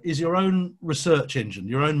got here is your own research engine,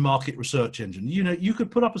 your own market research engine. You know, you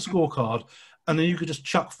could put up a scorecard and then you could just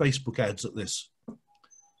chuck Facebook ads at this,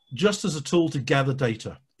 just as a tool to gather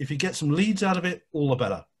data. If you get some leads out of it, all the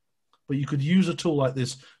better. But you could use a tool like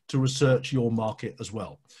this to research your market as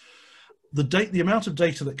well. The amount of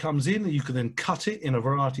data that comes in, you can then cut it in a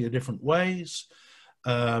variety of different ways.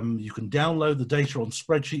 You can download the data on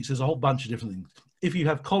spreadsheets. There's a whole bunch of different things. If you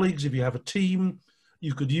have colleagues, if you have a team,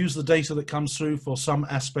 you could use the data that comes through for some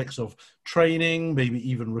aspects of training, maybe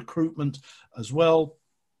even recruitment as well.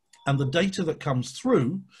 And the data that comes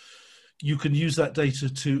through, you can use that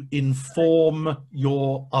data to inform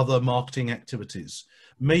your other marketing activities.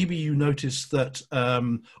 Maybe you notice that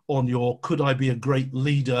on your Could I Be a Great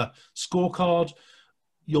Leader scorecard,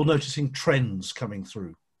 you're noticing trends coming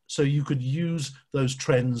through. So you could use those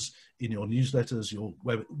trends in your newsletters, your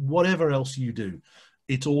web, whatever else you do.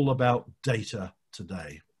 It's all about data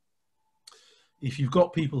today. If you've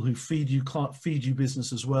got people who feed you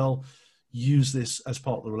business as well, use this as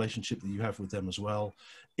part of the relationship that you have with them as well.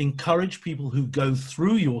 Encourage people who go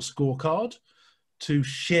through your scorecard to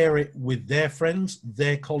share it with their friends,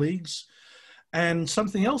 their colleagues. And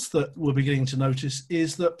something else that we're beginning to notice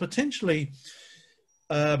is that potentially,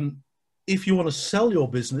 if you want to sell your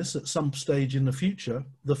business at some stage in the future,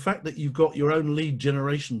 the fact that you've got your own lead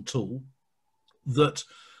generation tool that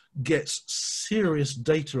gets serious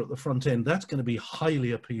data at the front end, that's going to be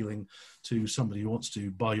highly appealing to somebody who wants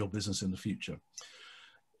to buy your business in the future.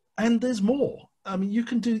 And there's more. I mean, you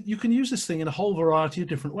can use this thing in a whole variety of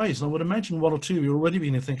different ways. And I would imagine one or two of you are already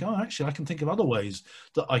beginning to think, oh, actually, I can think of other ways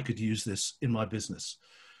that I could use this in my business.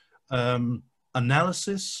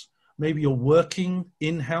 Analysis. Maybe you're working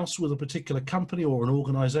in-house with a particular company or an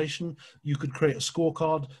organization. You could create a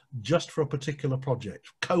scorecard just for a particular project.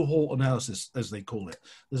 Cohort analysis, as they call it.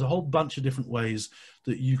 There's a whole bunch of different ways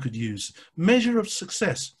that you could use. Measure of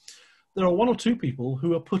success. There are one or two people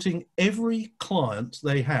who are putting every client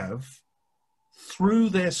they have through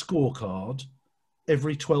their scorecard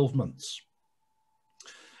every 12 months.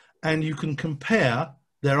 And you can compare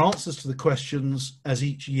their answers to the questions as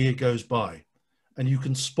each year goes by. And you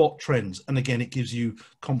can spot trends. And again, it gives you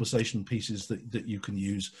conversation pieces that you can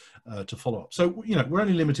use to follow up. So, you know, we're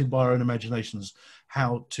only limited by our own imaginations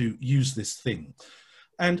how to use this thing.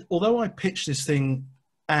 And although I pitch this thing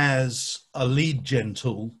as a lead gen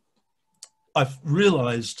tool, I've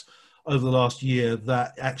realized over the last year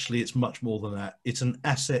that actually it's much more than that. It's an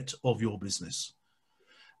asset of your business.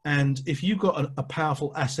 And if you've got a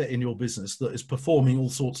powerful asset in your business that is performing all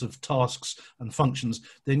sorts of tasks and functions,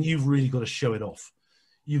 then you've really got to show it off.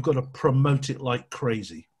 You've got to promote it like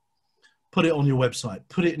crazy. Put it on your website,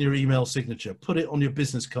 put it in your email signature, put it on your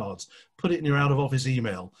business cards, put it in your out of office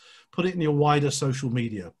email, put it in your wider social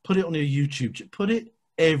media, put it on your YouTube, put it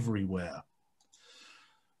everywhere.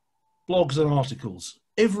 Blogs and articles.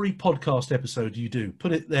 Every podcast episode you do,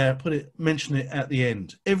 put it there, mention it at the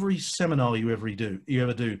end. Every seminar you ever do,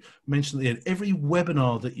 mention at the end. Every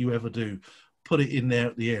webinar that you ever do, put it in there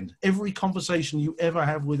at the end. Every conversation you ever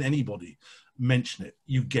have with anybody, mention it.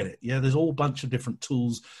 You get it. Yeah, there's a whole bunch of different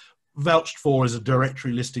tools. Vouched for as a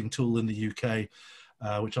directory listing tool in the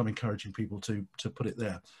UK, which I'm encouraging people to put it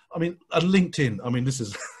there. I mean, at LinkedIn, I mean, this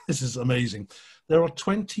is amazing. There are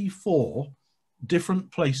 24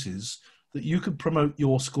 different places that you could promote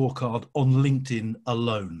your scorecard on LinkedIn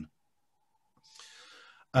alone.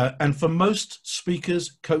 And for most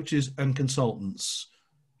speakers, coaches, and consultants,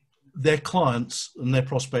 their clients and their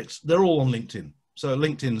prospects, they're all on LinkedIn. So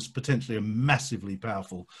LinkedIn is potentially a massively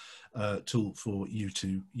powerful tool for you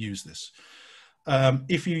to use this.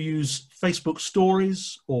 If you use Facebook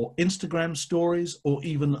stories or Instagram stories or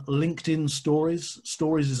even LinkedIn stories,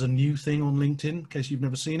 stories is a new thing on LinkedIn, in case you've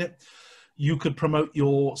never seen it. You could promote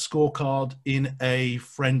your scorecard in a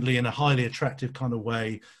friendly and a highly attractive kind of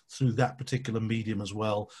way through that particular medium as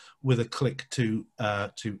well, with a click to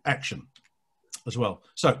action as well.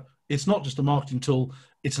 So it's not just a marketing tool,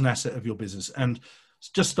 it's an asset of your business. And it's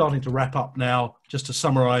just starting to wrap up now, just to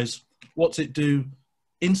summarize, what's it do?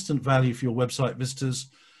 Instant value for your website visitors,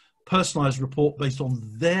 personalized report based on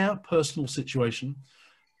their personal situation.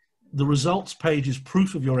 The results page is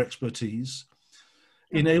proof of your expertise,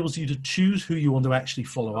 enables you to choose who you want to actually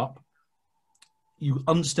follow up. You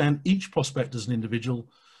understand each prospect as an individual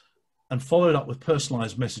and follow it up with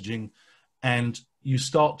personalized messaging, and you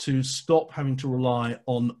start to stop having to rely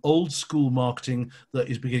on old school marketing that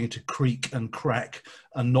is beginning to creak and crack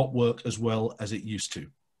and not work as well as it used to.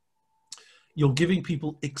 You're giving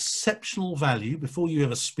people exceptional value before you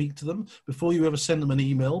ever speak to them, before you ever send them an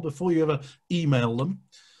email, before you ever email them.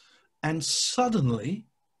 And suddenly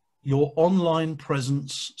your online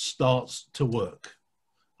presence starts to work.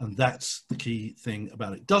 And that's the key thing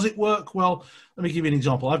about it. Does it work? Well, let me give you an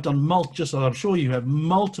example. I've done just as I'm sure you have,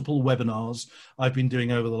 multiple webinars I've been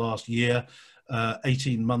doing over the last year,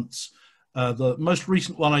 18 months. The most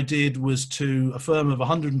recent one I did was to a firm of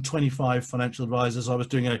 125 financial advisors. I was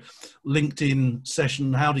doing a LinkedIn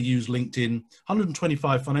session, how to use LinkedIn,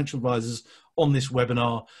 125 financial advisors on this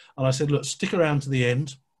webinar. And I said, look, stick around to the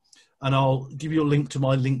end and I'll give you a link to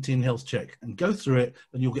my LinkedIn health check, and go through it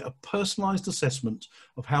and you'll get a personalized assessment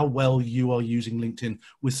of how well you are using LinkedIn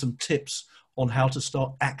with some tips on how to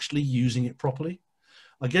start actually using it properly.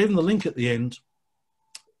 I gave them the link at the end.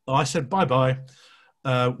 I said, bye-bye.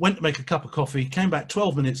 Went to make a cup of coffee, came back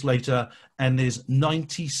 12 minutes later, and there's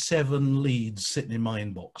 97 leads sitting in my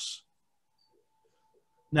inbox.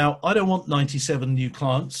 Now, I don't want 97 new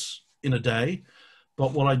clients in a day,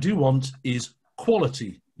 but what I do want is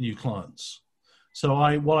quality new clients. So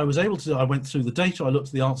what I was able to do, I went through the data, I looked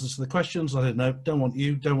at the answers to the questions. I said, no, don't want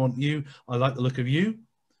you, don't want you. I like the look of you.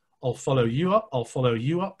 I'll follow you up. I'll follow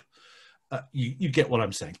you up. You get what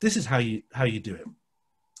I'm saying. This is how you do it.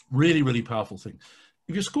 Really, really powerful thing.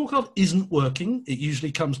 If your scorecard isn't working, it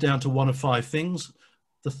usually comes down to one of 5 things.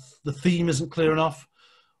 The theme isn't clear enough,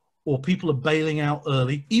 or people are bailing out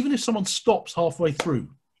early. Even if someone stops halfway through,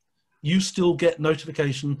 you still get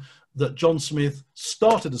notification that John Smith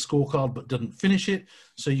started a scorecard but didn't finish it.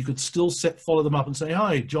 So you could still follow them up and say,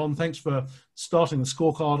 hi, John, thanks for starting the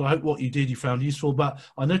scorecard. I hope what you did you found useful, but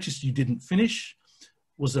I noticed you didn't finish.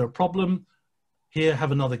 Was there a problem? Here,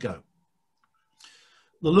 have another go.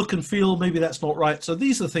 The look and feel, maybe that's not right. So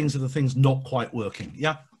these are the things not quite working.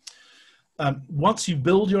 Yeah. Once you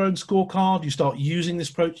build your own scorecard, you start using this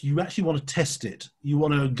approach, you actually want to test it. You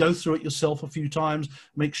want to go through it yourself a few times,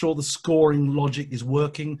 make sure the scoring logic is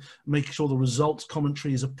working, make sure the results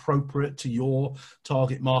commentary is appropriate to your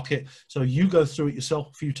target market. So you go through it yourself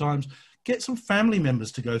a few times. Get some family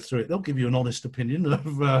members to go through it. They'll give you an honest opinion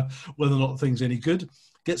of whether or not the thing's any good.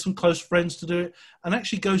 Get some close friends to do it, and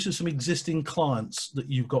actually go to some existing clients that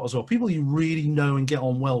you've got as well, people you really know and get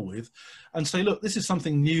on well with, and say, look, this is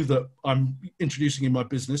something new that I'm introducing in my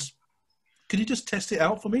business. Could you just test it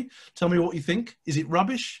out for me? Tell me what you think. Is it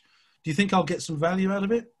rubbish? Do you think I'll get some value out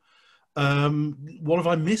of it? What have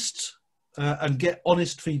I missed? And get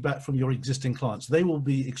honest feedback from your existing clients. They will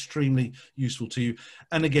be extremely useful to you.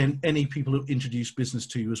 And again, any people who introduce business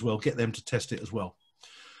to you as well, get them to test it as well.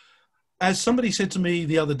 As somebody said to me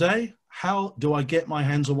the other day, how do I get my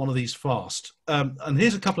hands on one of these fast? And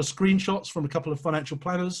here's a couple of screenshots from a couple of financial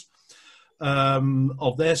planners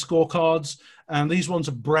of their scorecards. And these ones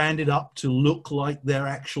are branded up to look like their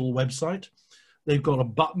actual website. They've got a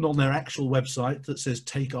button on their actual website that says,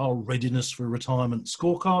 take our readiness for retirement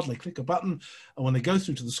scorecard. They click a button, and when they go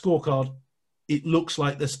through to the scorecard, it looks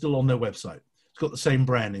like they're still on their website. It's got the same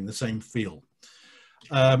branding, the same feel.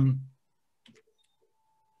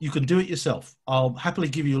 You can do it yourself. I'll happily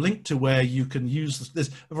give you a link to where you can use this. There's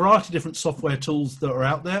a variety of different software tools that are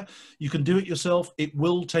out there. You can do it yourself. It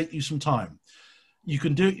will take you some time. You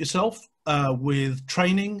can do it yourself with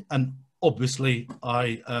training, and obviously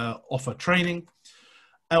I offer training,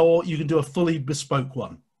 or you can do a fully bespoke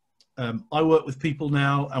one. I work with people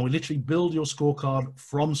now, and we literally build your scorecard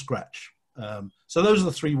from scratch. So those are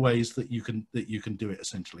the 3 ways that you can do it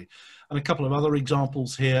essentially. And a couple of other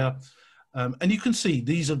examples here. And you can see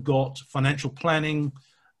these have got financial planning,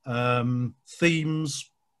 themes.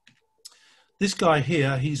 this guy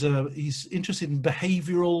here, he's interested in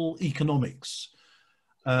behavioral economics.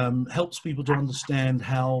 Helps people to understand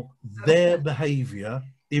how their behavior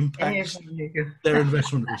impacts their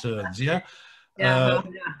investment returns. Yeah. Yeah.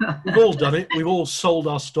 We've all done it. We've all sold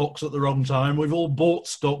our stocks at the wrong time. We've all bought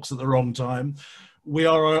stocks at the wrong time. We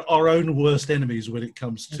are our own worst enemies when it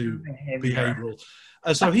comes to behavioral.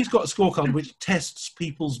 So he's got a scorecard which tests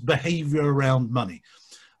people's behavior around money.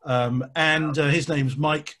 His name's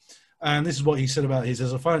Mike. And this is what he said about his.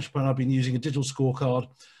 As a financial planner, I've been using a digital scorecard.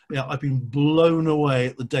 Yeah, I've been blown away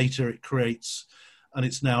at the data it creates. And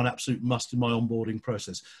it's now an absolute must in my onboarding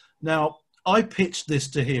process. Now, I pitched this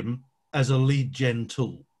to him as a lead gen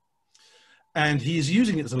tool. And he is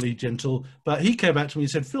using it as a lead gen tool. But he came back to me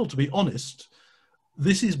and said, Phil, to be honest,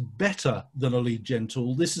 this is better than a lead gen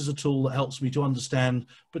tool. This is a tool that helps me to understand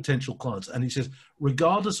potential clients. And he says,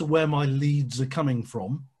 regardless of where my leads are coming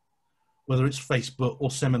from, whether it's Facebook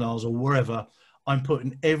or seminars or wherever, I'm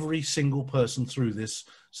putting every single person through this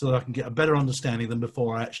so that I can get a better understanding of them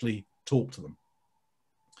before I actually talk to them.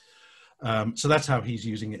 So that's how he's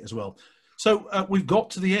using it as well. So we've got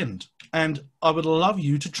to the end, and I would love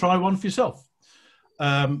you to try one for yourself.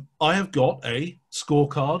 I have got a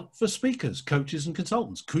scorecard for speakers, coaches, and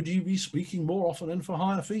consultants. Could you be speaking more often and for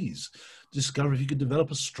higher fees? Discover if you could develop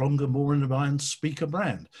a stronger, more in-demand speaker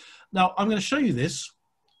brand. Now, I'm going to show you this,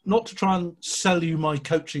 not to try and sell you my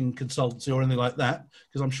coaching consultancy or anything like that,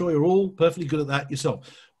 because I'm sure you're all perfectly good at that yourself.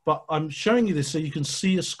 But I'm showing you this so you can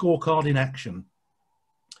see a scorecard in action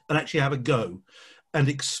and actually have a go and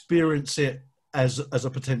experience it as a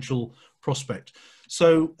potential prospect.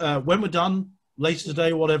 So when we're done, later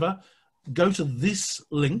today, whatever, go to this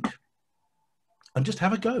link and just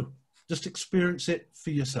have a go. Just experience it for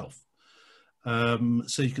yourself.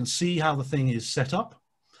 So you can see how the thing is set up.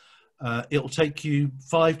 It'll take you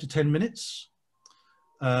 5 to 10 minutes,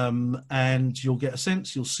 and you'll get a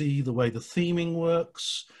sense. You'll see the way the theming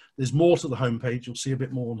works. There's more to the homepage. You'll see a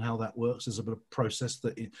bit more on how that works. There's a bit of process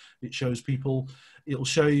that it shows people. It'll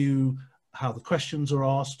show you how the questions are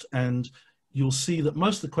asked, and you'll see that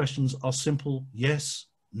most of the questions are simple yes,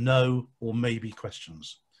 no, or maybe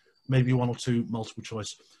questions. Maybe 1 or 2 multiple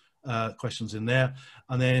choice questions in there.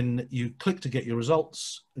 And then you click to get your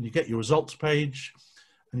results, and you get your results page,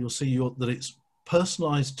 and you'll see that it's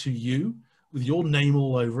personalized to you with your name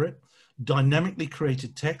all over it, dynamically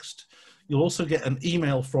created text. You'll also get an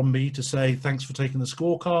email from me to say, thanks for taking the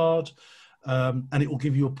scorecard. And it will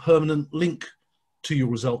give you a permanent link to your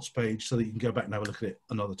results page so that you can go back and have a look at it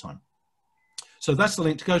another time. So that's the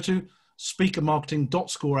link to go to,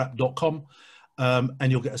 speakermarketing.scoreapp.com,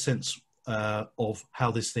 and you'll get a sense of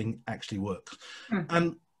how this thing actually works.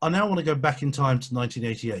 And I now want to go back in time to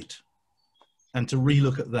 1988 and to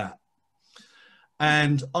relook at that.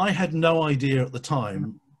 And I had no idea at the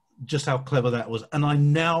time just how clever that was. And I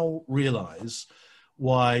now realize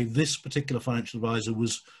why this particular financial advisor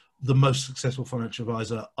was the most successful financial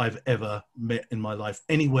advisor I've ever met in my life,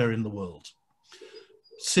 anywhere in the world.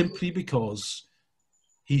 Simply because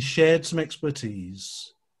he shared some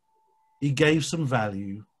expertise, he gave some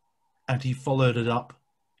value, and he followed it up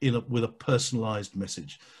with a personalized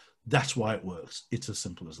message. That's why it works. It's as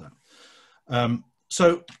simple as that.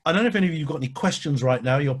 So I don't know if any of you have got any questions right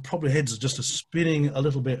now. Your probably heads are just spinning a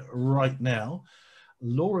little bit right now.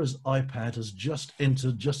 Laura's iPad has just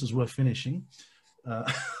entered just as we're finishing. So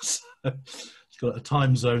it's got a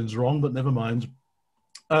time zones wrong, but never mind.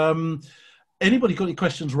 Anybody got any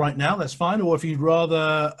questions right now? That's fine. Or if you'd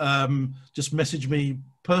rather just message me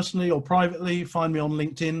personally or privately, find me on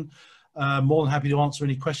LinkedIn. More than happy to answer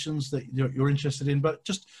any questions that you're interested in, but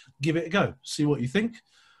just give it a go. See what you think.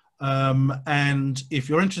 And if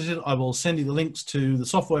you're interested, I will send you the links to the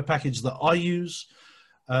software package that I use.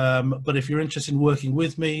 But if you're interested in working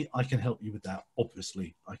with me, I can help you with that.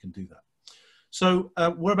 Obviously, I can do that. So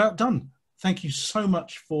we're about done. Thank you so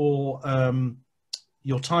much for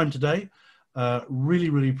your time today.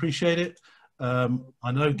 Really, really appreciate it.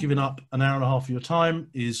 I know giving up an hour and a half of your time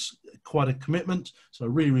is quite a commitment. So I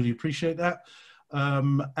really, really appreciate that.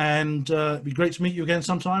 It'd be great to meet you again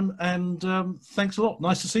sometime. And thanks a lot.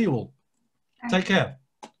 Nice to see you all. Take care.